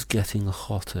is getting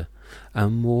hotter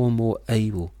and more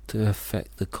able to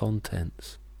affect the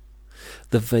contents.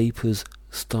 The vapours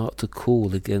start to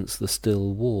cool against the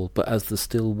still wall, but as the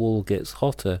still wall gets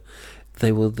hotter,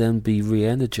 they will then be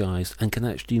re-energized and can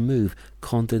actually move.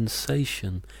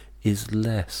 Condensation is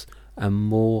less and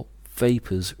more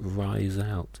vapours rise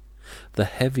out. The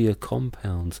heavier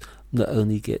compounds not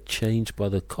only get changed by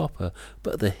the copper,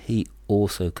 but the heat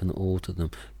also can alter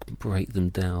them, can break them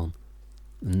down,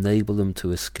 enable them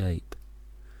to escape.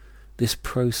 This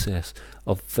process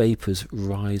of vapours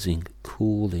rising,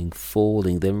 cooling,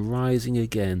 falling, then rising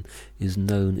again is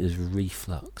known as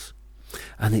reflux.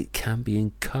 And it can be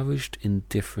encouraged in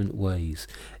different ways,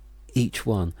 each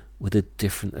one with a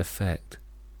different effect.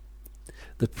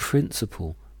 The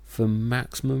principle for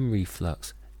maximum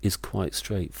reflux is quite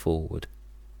straightforward.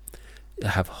 You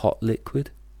have hot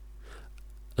liquid,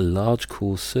 a large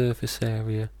cool surface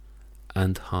area,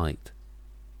 and height.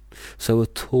 So a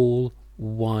tall,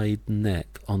 wide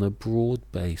neck on a broad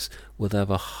base will have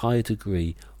a high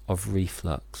degree of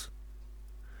reflux.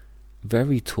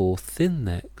 Very tall, thin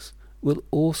necks will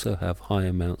also have high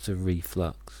amounts of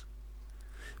reflux,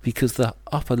 because the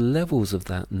upper levels of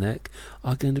that neck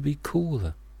are going to be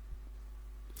cooler.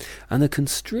 And a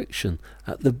constriction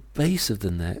at the base of the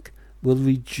neck will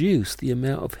reduce the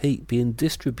amount of heat being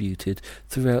distributed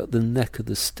throughout the neck of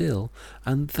the still,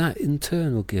 and that in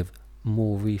turn will give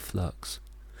more reflux,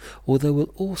 although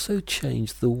will also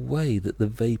change the way that the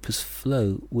vapours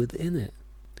flow within it.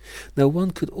 Now,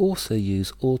 one could also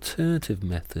use alternative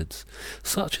methods,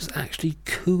 such as actually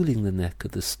cooling the neck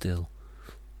of the still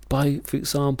by, for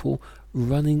example,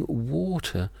 running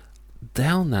water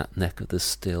down that neck of the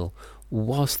still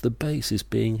whilst the base is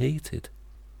being heated.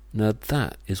 Now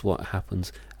that is what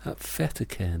happens at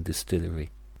Fettercairn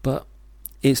Distillery. But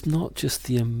it's not just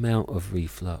the amount of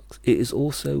reflux, it is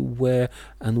also where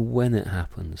and when it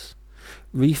happens.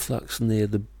 Reflux near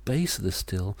the base of the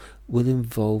still will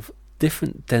involve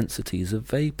different densities of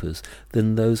vapours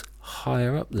than those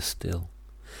higher up the still.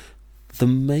 The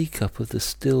makeup of the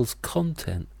still's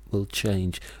content will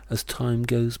change as time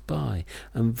goes by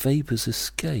and vapours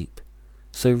escape.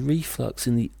 So reflux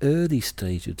in the early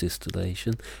stage of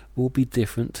distillation will be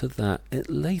different to that at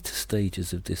later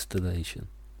stages of distillation.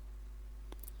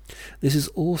 This is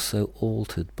also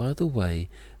altered by the way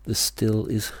the still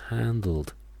is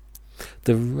handled.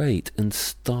 The rate and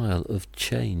style of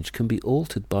change can be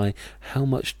altered by how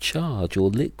much charge or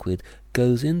liquid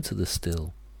goes into the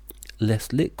still.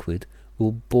 Less liquid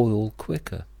will boil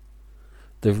quicker.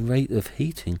 The rate of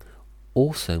heating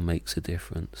also makes a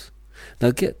difference.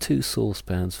 Now get 2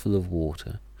 saucepans full of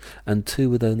water and 2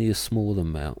 with only a small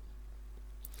amount.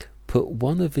 Put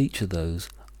one of each of those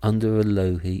under a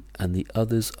low heat and the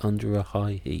others under a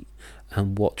high heat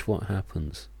and watch what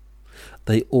happens.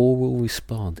 They all will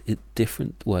respond in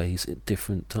different ways at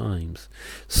different times.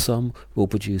 Some will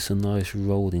produce a nice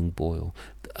rolling boil,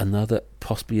 another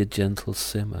possibly a gentle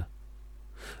simmer,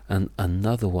 and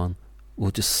another one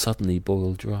will just suddenly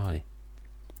boil dry.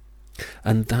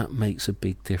 And that makes a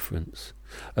big difference.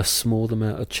 A small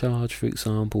amount of charge, for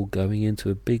example, going into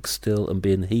a big still and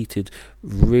being heated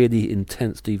really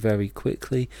intensely very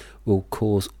quickly will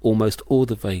cause almost all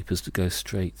the vapours to go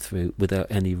straight through without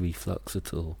any reflux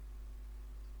at all.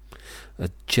 A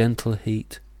gentle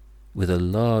heat with a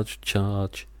large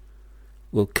charge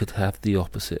could have the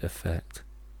opposite effect.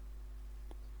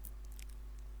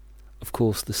 Of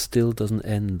course, the still doesn't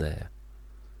end there.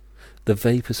 The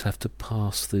vapours have to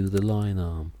pass through the line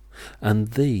arm,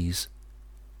 and these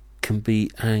can be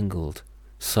angled.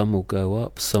 Some will go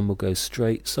up, some will go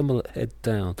straight, some will head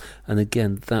down, and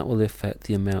again that will affect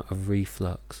the amount of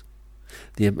reflux,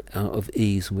 the amount of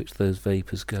ease in which those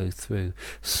vapours go through.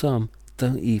 Some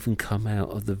don't even come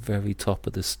out of the very top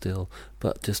of the still,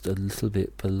 but just a little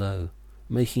bit below,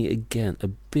 making it again a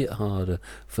bit harder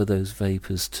for those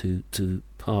vapours to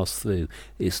pass through.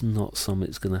 It's not something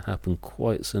that's going to happen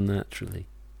quite so naturally.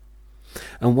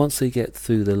 And once they get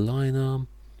through the line arm,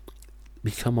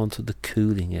 we come onto the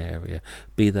cooling area,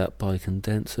 be that by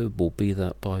condenser or be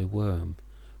that by worm.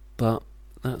 But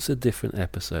that's a different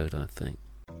episode, I think.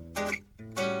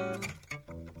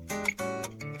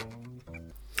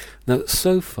 Now,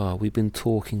 so far we've been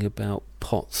talking about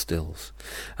pot stills.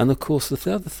 And of course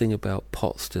the other thing about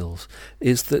pot stills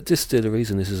is that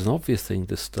distilleries, and this is an obvious thing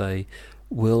to say,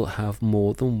 will have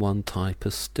more than one type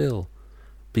of still,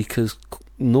 because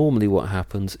normally what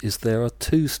happens is there are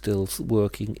 2 stills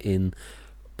working in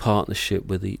partnership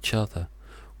with each other.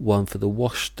 One for the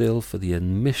wash still for the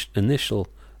initial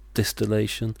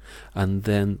distillation, and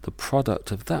then the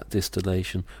product of that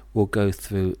distillation will go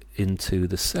through into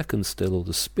the second still or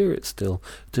the spirit still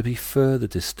to be further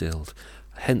distilled,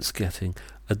 hence getting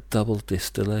a double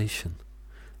distillation.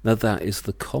 Now that is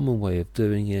the common way of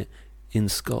doing it in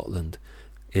Scotland.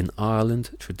 In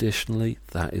Ireland, traditionally,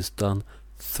 that is done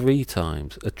 3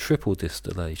 times, a triple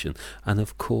distillation. And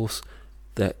of course,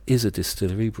 there is a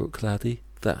distillery, Brookladdy,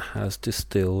 that has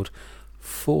distilled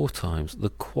 4 times, the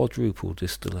quadruple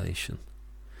distillation.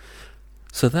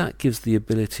 So that gives the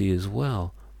ability as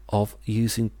well of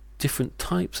using different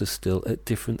types of still at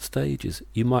different stages.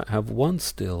 You might have one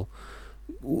still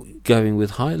going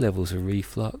with high levels of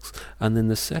reflux, and then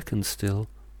the second still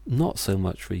not so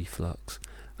much reflux,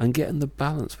 and getting the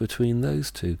balance between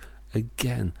those two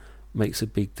again makes a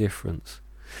big difference.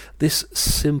 This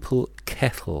simple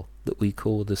kettle that we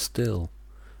call the still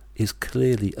is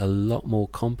clearly a lot more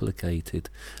complicated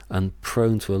and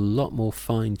prone to a lot more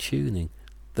fine tuning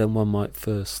than one might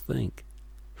first think.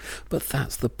 But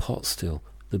that's the pot still,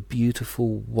 the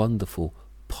beautiful, wonderful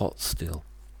pot still.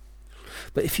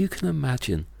 But if you can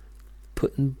imagine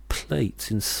putting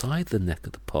plates inside the neck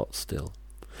of the pot still,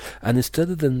 and instead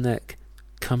of the neck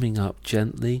coming up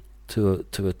gently to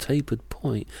a tapered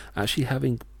point, actually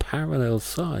having parallel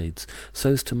sides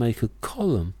so as to make a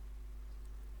column,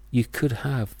 you could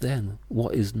have then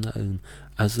what is known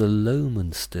as a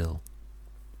Lohmann still.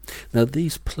 Now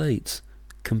these plates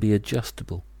can be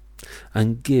adjustable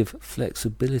and give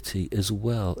flexibility as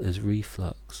well as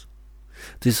reflux.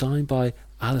 Designed by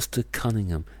Alistair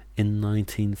Cunningham in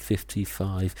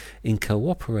 1955 in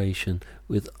cooperation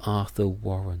with Arthur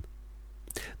Warren.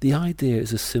 The idea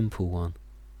is a simple one: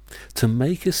 to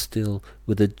make a still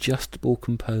with adjustable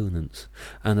components,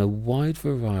 and a wide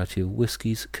variety of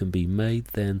whiskies can be made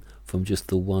then from just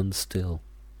the one still.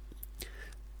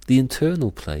 The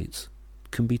internal plates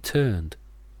can be turned,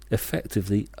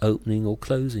 effectively opening or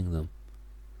closing them.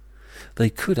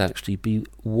 They could actually be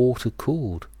water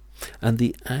cooled, and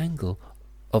the angle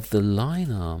of the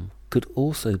line arm could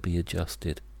also be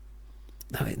adjusted.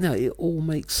 Now it all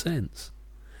makes sense.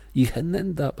 You can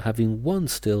end up having one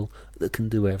still that can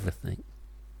do everything.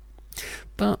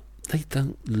 But they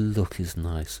don't look as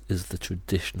nice as the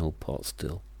traditional pot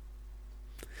still.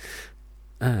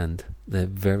 And they're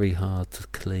very hard to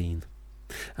clean.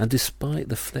 And despite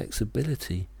the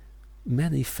flexibility,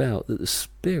 many felt that the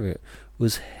spirit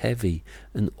was heavy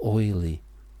and oily,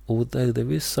 although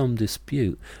there is some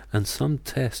dispute, and some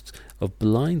tests of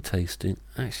blind tasting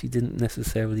actually didn't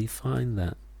necessarily find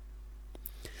that.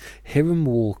 Hiram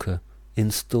Walker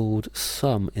installed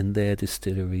some in their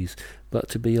distilleries, but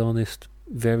to be honest,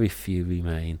 very few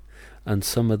remain, and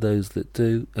some of those that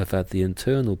do have had the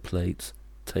internal plates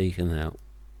taken out.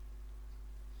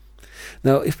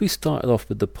 Now, if we started off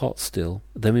with the pot still,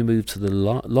 then we moved to the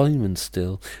Lohmann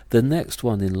still, the next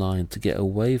one in line to get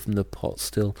away from the pot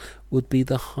still would be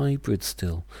the hybrid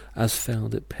still, as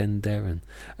found at Penderyn,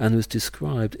 and was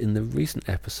described in the recent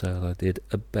episode I did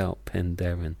about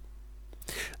Penderyn.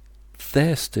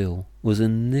 Their still was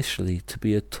initially to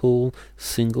be a tall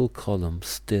single column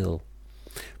still,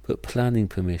 but planning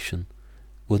permission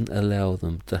wouldn't allow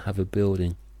them to have a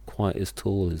building quite as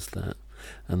tall as that,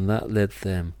 and that led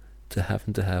them to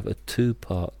having to have a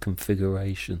 2-part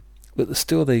configuration. But the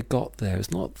still they got there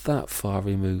is not that far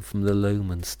removed from the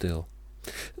Lohmann still.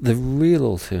 The real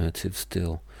alternative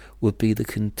still would be the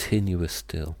continuous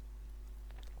still,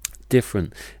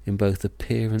 different in both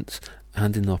appearance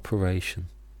and in operation.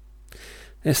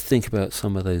 Let's think about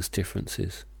some of those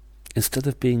differences. Instead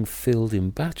of being filled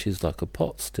in batches like a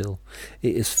pot still,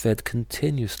 it is fed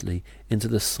continuously into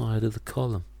the side of the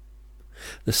column.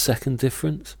 The second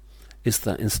difference is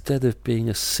that instead of being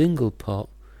a single pot,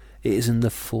 it is in the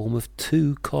form of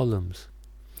 2 columns.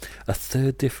 A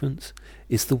third difference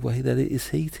is the way that it is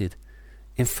heated.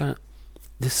 In fact,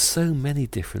 there's so many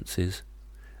differences.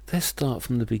 Let's start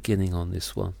from the beginning on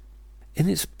this one. In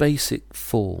its basic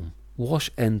form, wash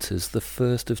enters the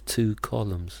first of 2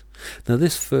 columns. Now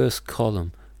this first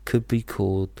column could be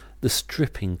called the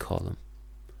stripping column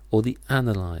or the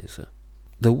analyzer.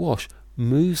 The wash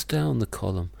moves down the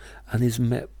column and is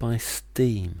met by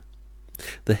steam.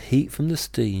 The heat from the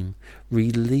steam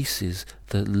releases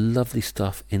the lovely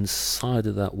stuff inside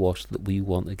of that wash that we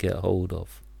want to get hold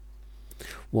of.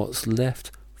 What's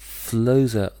left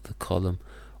flows out of the column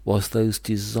whilst those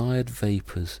desired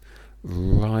vapours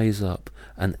rise up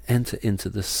and enter into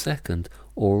the second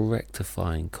or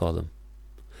rectifying column.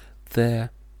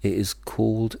 There it is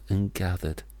cooled and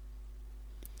gathered.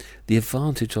 The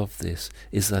advantage of this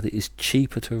is that it is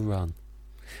cheaper to run.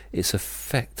 It's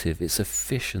effective, it's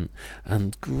efficient,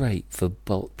 and great for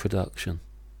bulk production.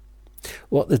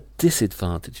 What the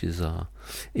disadvantages are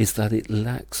is that it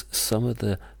lacks some of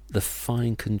the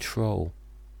fine control,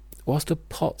 Whilst a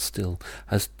pot still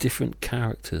has different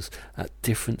characters at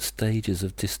different stages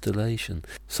of distillation,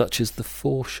 such as the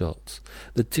foreshots,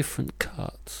 the different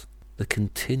cuts, the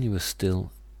continuous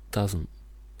still doesn't.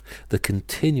 The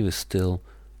continuous still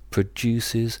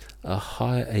produces a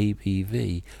higher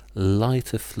ABV,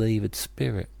 lighter flavoured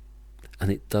spirit,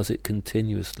 and it does it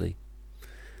continuously.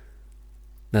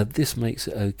 Now this makes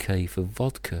it okay for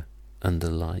vodka and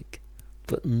the like,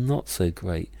 but not so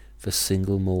great for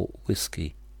single malt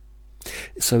whisky.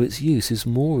 So its use is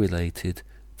more related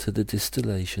to the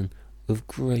distillation of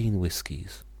grain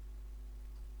whiskies.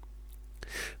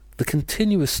 The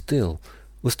continuous still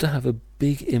was to have a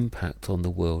big impact on the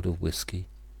world of whisky.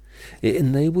 It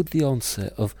enabled the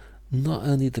onset of not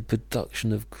only the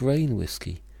production of grain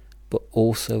whisky, but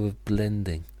also of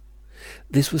blending.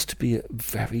 This was to be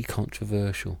very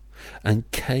controversial, and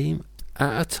came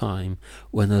at a time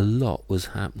when a lot was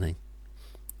happening.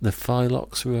 The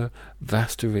Phylloxera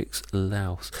Vasterix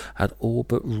louse had all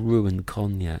but ruined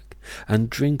cognac, and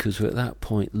drinkers were at that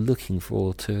point looking for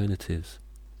alternatives.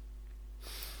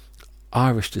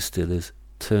 Irish distillers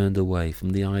turned away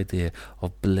from the idea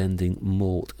of blending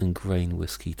malt and grain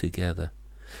whisky together.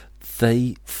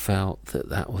 They felt that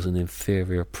that was an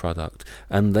inferior product,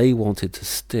 and they wanted to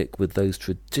stick with those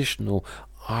traditional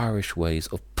Irish ways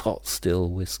of pot still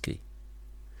whisky.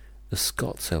 The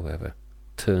Scots, however,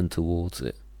 turned towards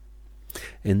it.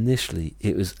 Initially,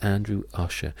 it was Andrew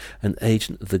Usher, an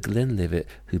agent of the Glenlivet,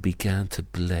 who began to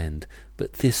blend,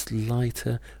 but this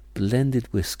lighter, blended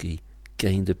whisky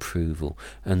gained approval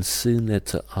and soon led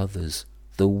to others,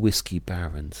 the whisky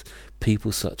barons,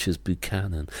 people such as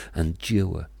Buchanan and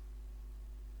Dewar.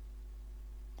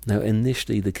 Now,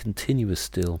 initially, the continuous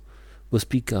still was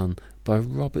begun by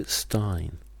Robert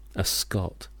Stein, a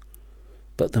Scot,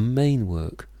 but the main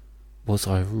work was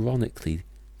ironically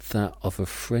that of a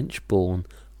French-born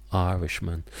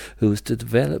Irishman who was to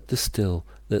develop the still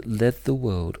that led the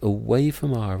world away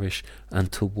from Irish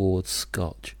and towards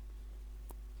Scotch.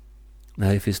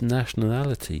 Now, if his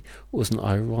nationality wasn't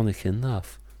ironic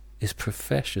enough, his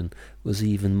profession was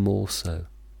even more so.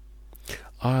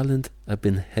 Ireland had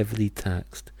been heavily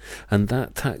taxed, and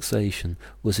that taxation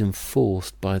was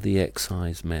enforced by the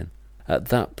excisemen, at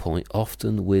that point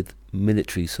often with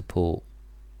military support.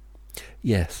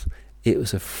 Yes, it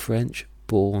was a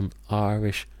French-born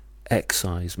Irish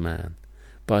exciseman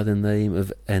by the name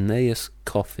of Aeneas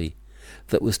Coffey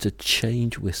that was to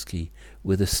change whisky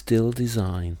with a still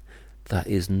design that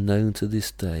is known to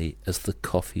this day as the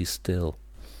Coffey still.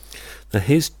 Now,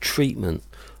 his treatment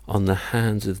on the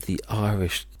hands of the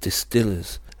Irish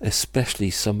distillers, especially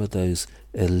some of those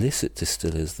illicit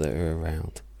distillers that are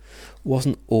around,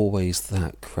 wasn't always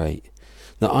that great.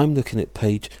 Now, I'm looking at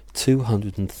page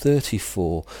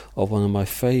 234 of one of my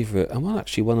favourite, and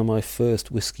actually one of my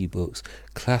first whisky books,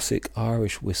 Classic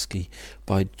Irish Whisky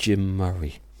by Jim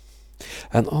Murray.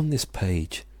 And on this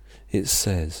page it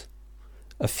says,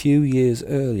 a few years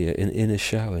earlier in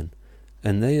Inishowen,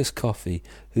 Aeneas Coffey,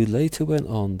 who later went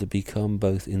on to become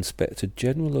both Inspector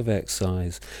General of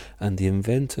Excise and the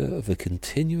inventor of a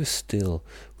continuous still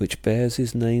which bears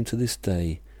his name to this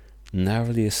day,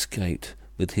 narrowly escaped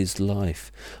with his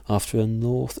life after a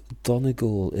North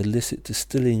Donegal illicit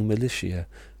distilling militia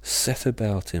set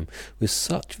about him with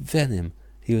such venom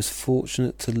he was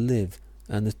fortunate to live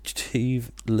and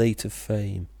achieve later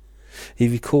fame. He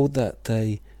recalled that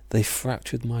day, they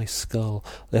fractured my skull,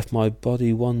 left my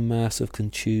body one mass of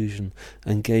contusion,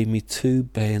 and gave me 2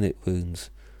 bayonet wounds,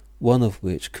 one of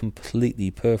which completely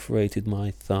perforated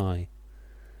my thigh.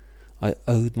 I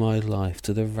owed my life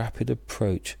to the rapid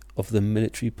approach of the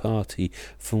military party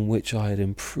from which I had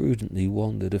imprudently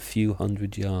wandered a few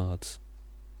hundred yards.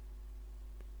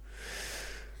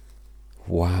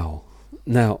 Wow.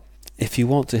 Now, if you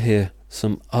want to hear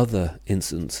some other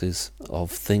instances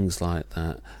of things like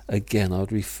that, again,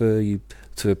 I'd refer you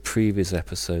to a previous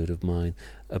episode of mine,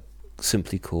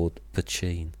 simply called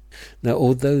Pachin. Now,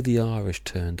 although the Irish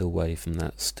turned away from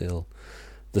that still,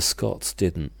 the Scots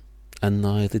didn't, and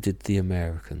neither did the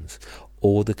Americans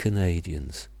or the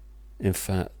Canadians. In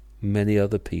fact, many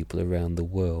other people around the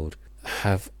world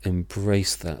have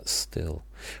embraced that still,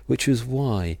 which is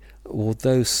why,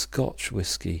 although Scotch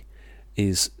whisky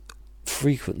is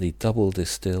frequently double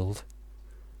distilled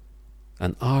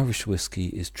and Irish whisky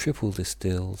is triple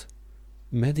distilled,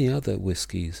 many other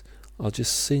whiskies are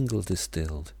just single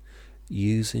distilled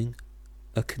using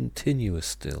a continuous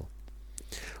still,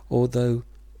 although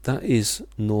that is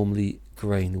normally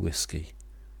grain whisky,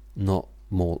 not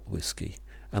malt whisky.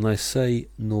 And I say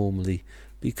normally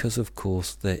because, of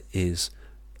course, there is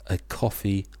a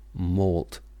coffee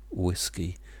malt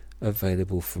whisky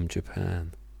available from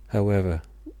Japan. However,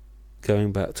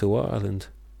 going back to Ireland.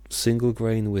 Single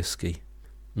grain whisky,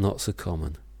 not so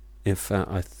common. In fact,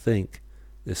 I think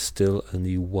there's still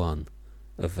only one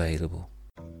available.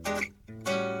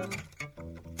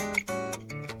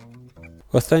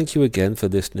 Well, thank you again for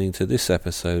listening to this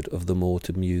episode of the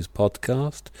Malted Muse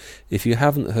podcast. If you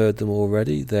haven't heard them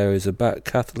already, there is a back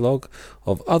catalogue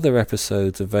of other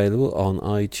episodes available on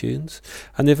iTunes.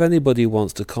 And if anybody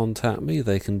wants to contact me,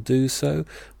 they can do so.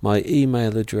 My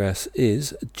email address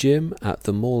is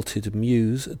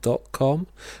jim@themaltedmuse.com.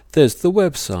 There's the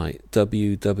website,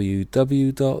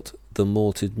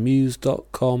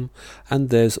 www.themaltedmuse.com. And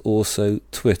there's also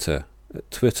Twitter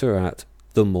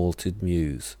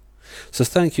 @themaltedmuse. So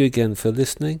thank you again for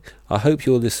listening. I hope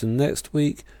you'll listen next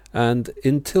week, and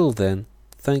until then,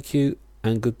 thank you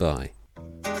and goodbye.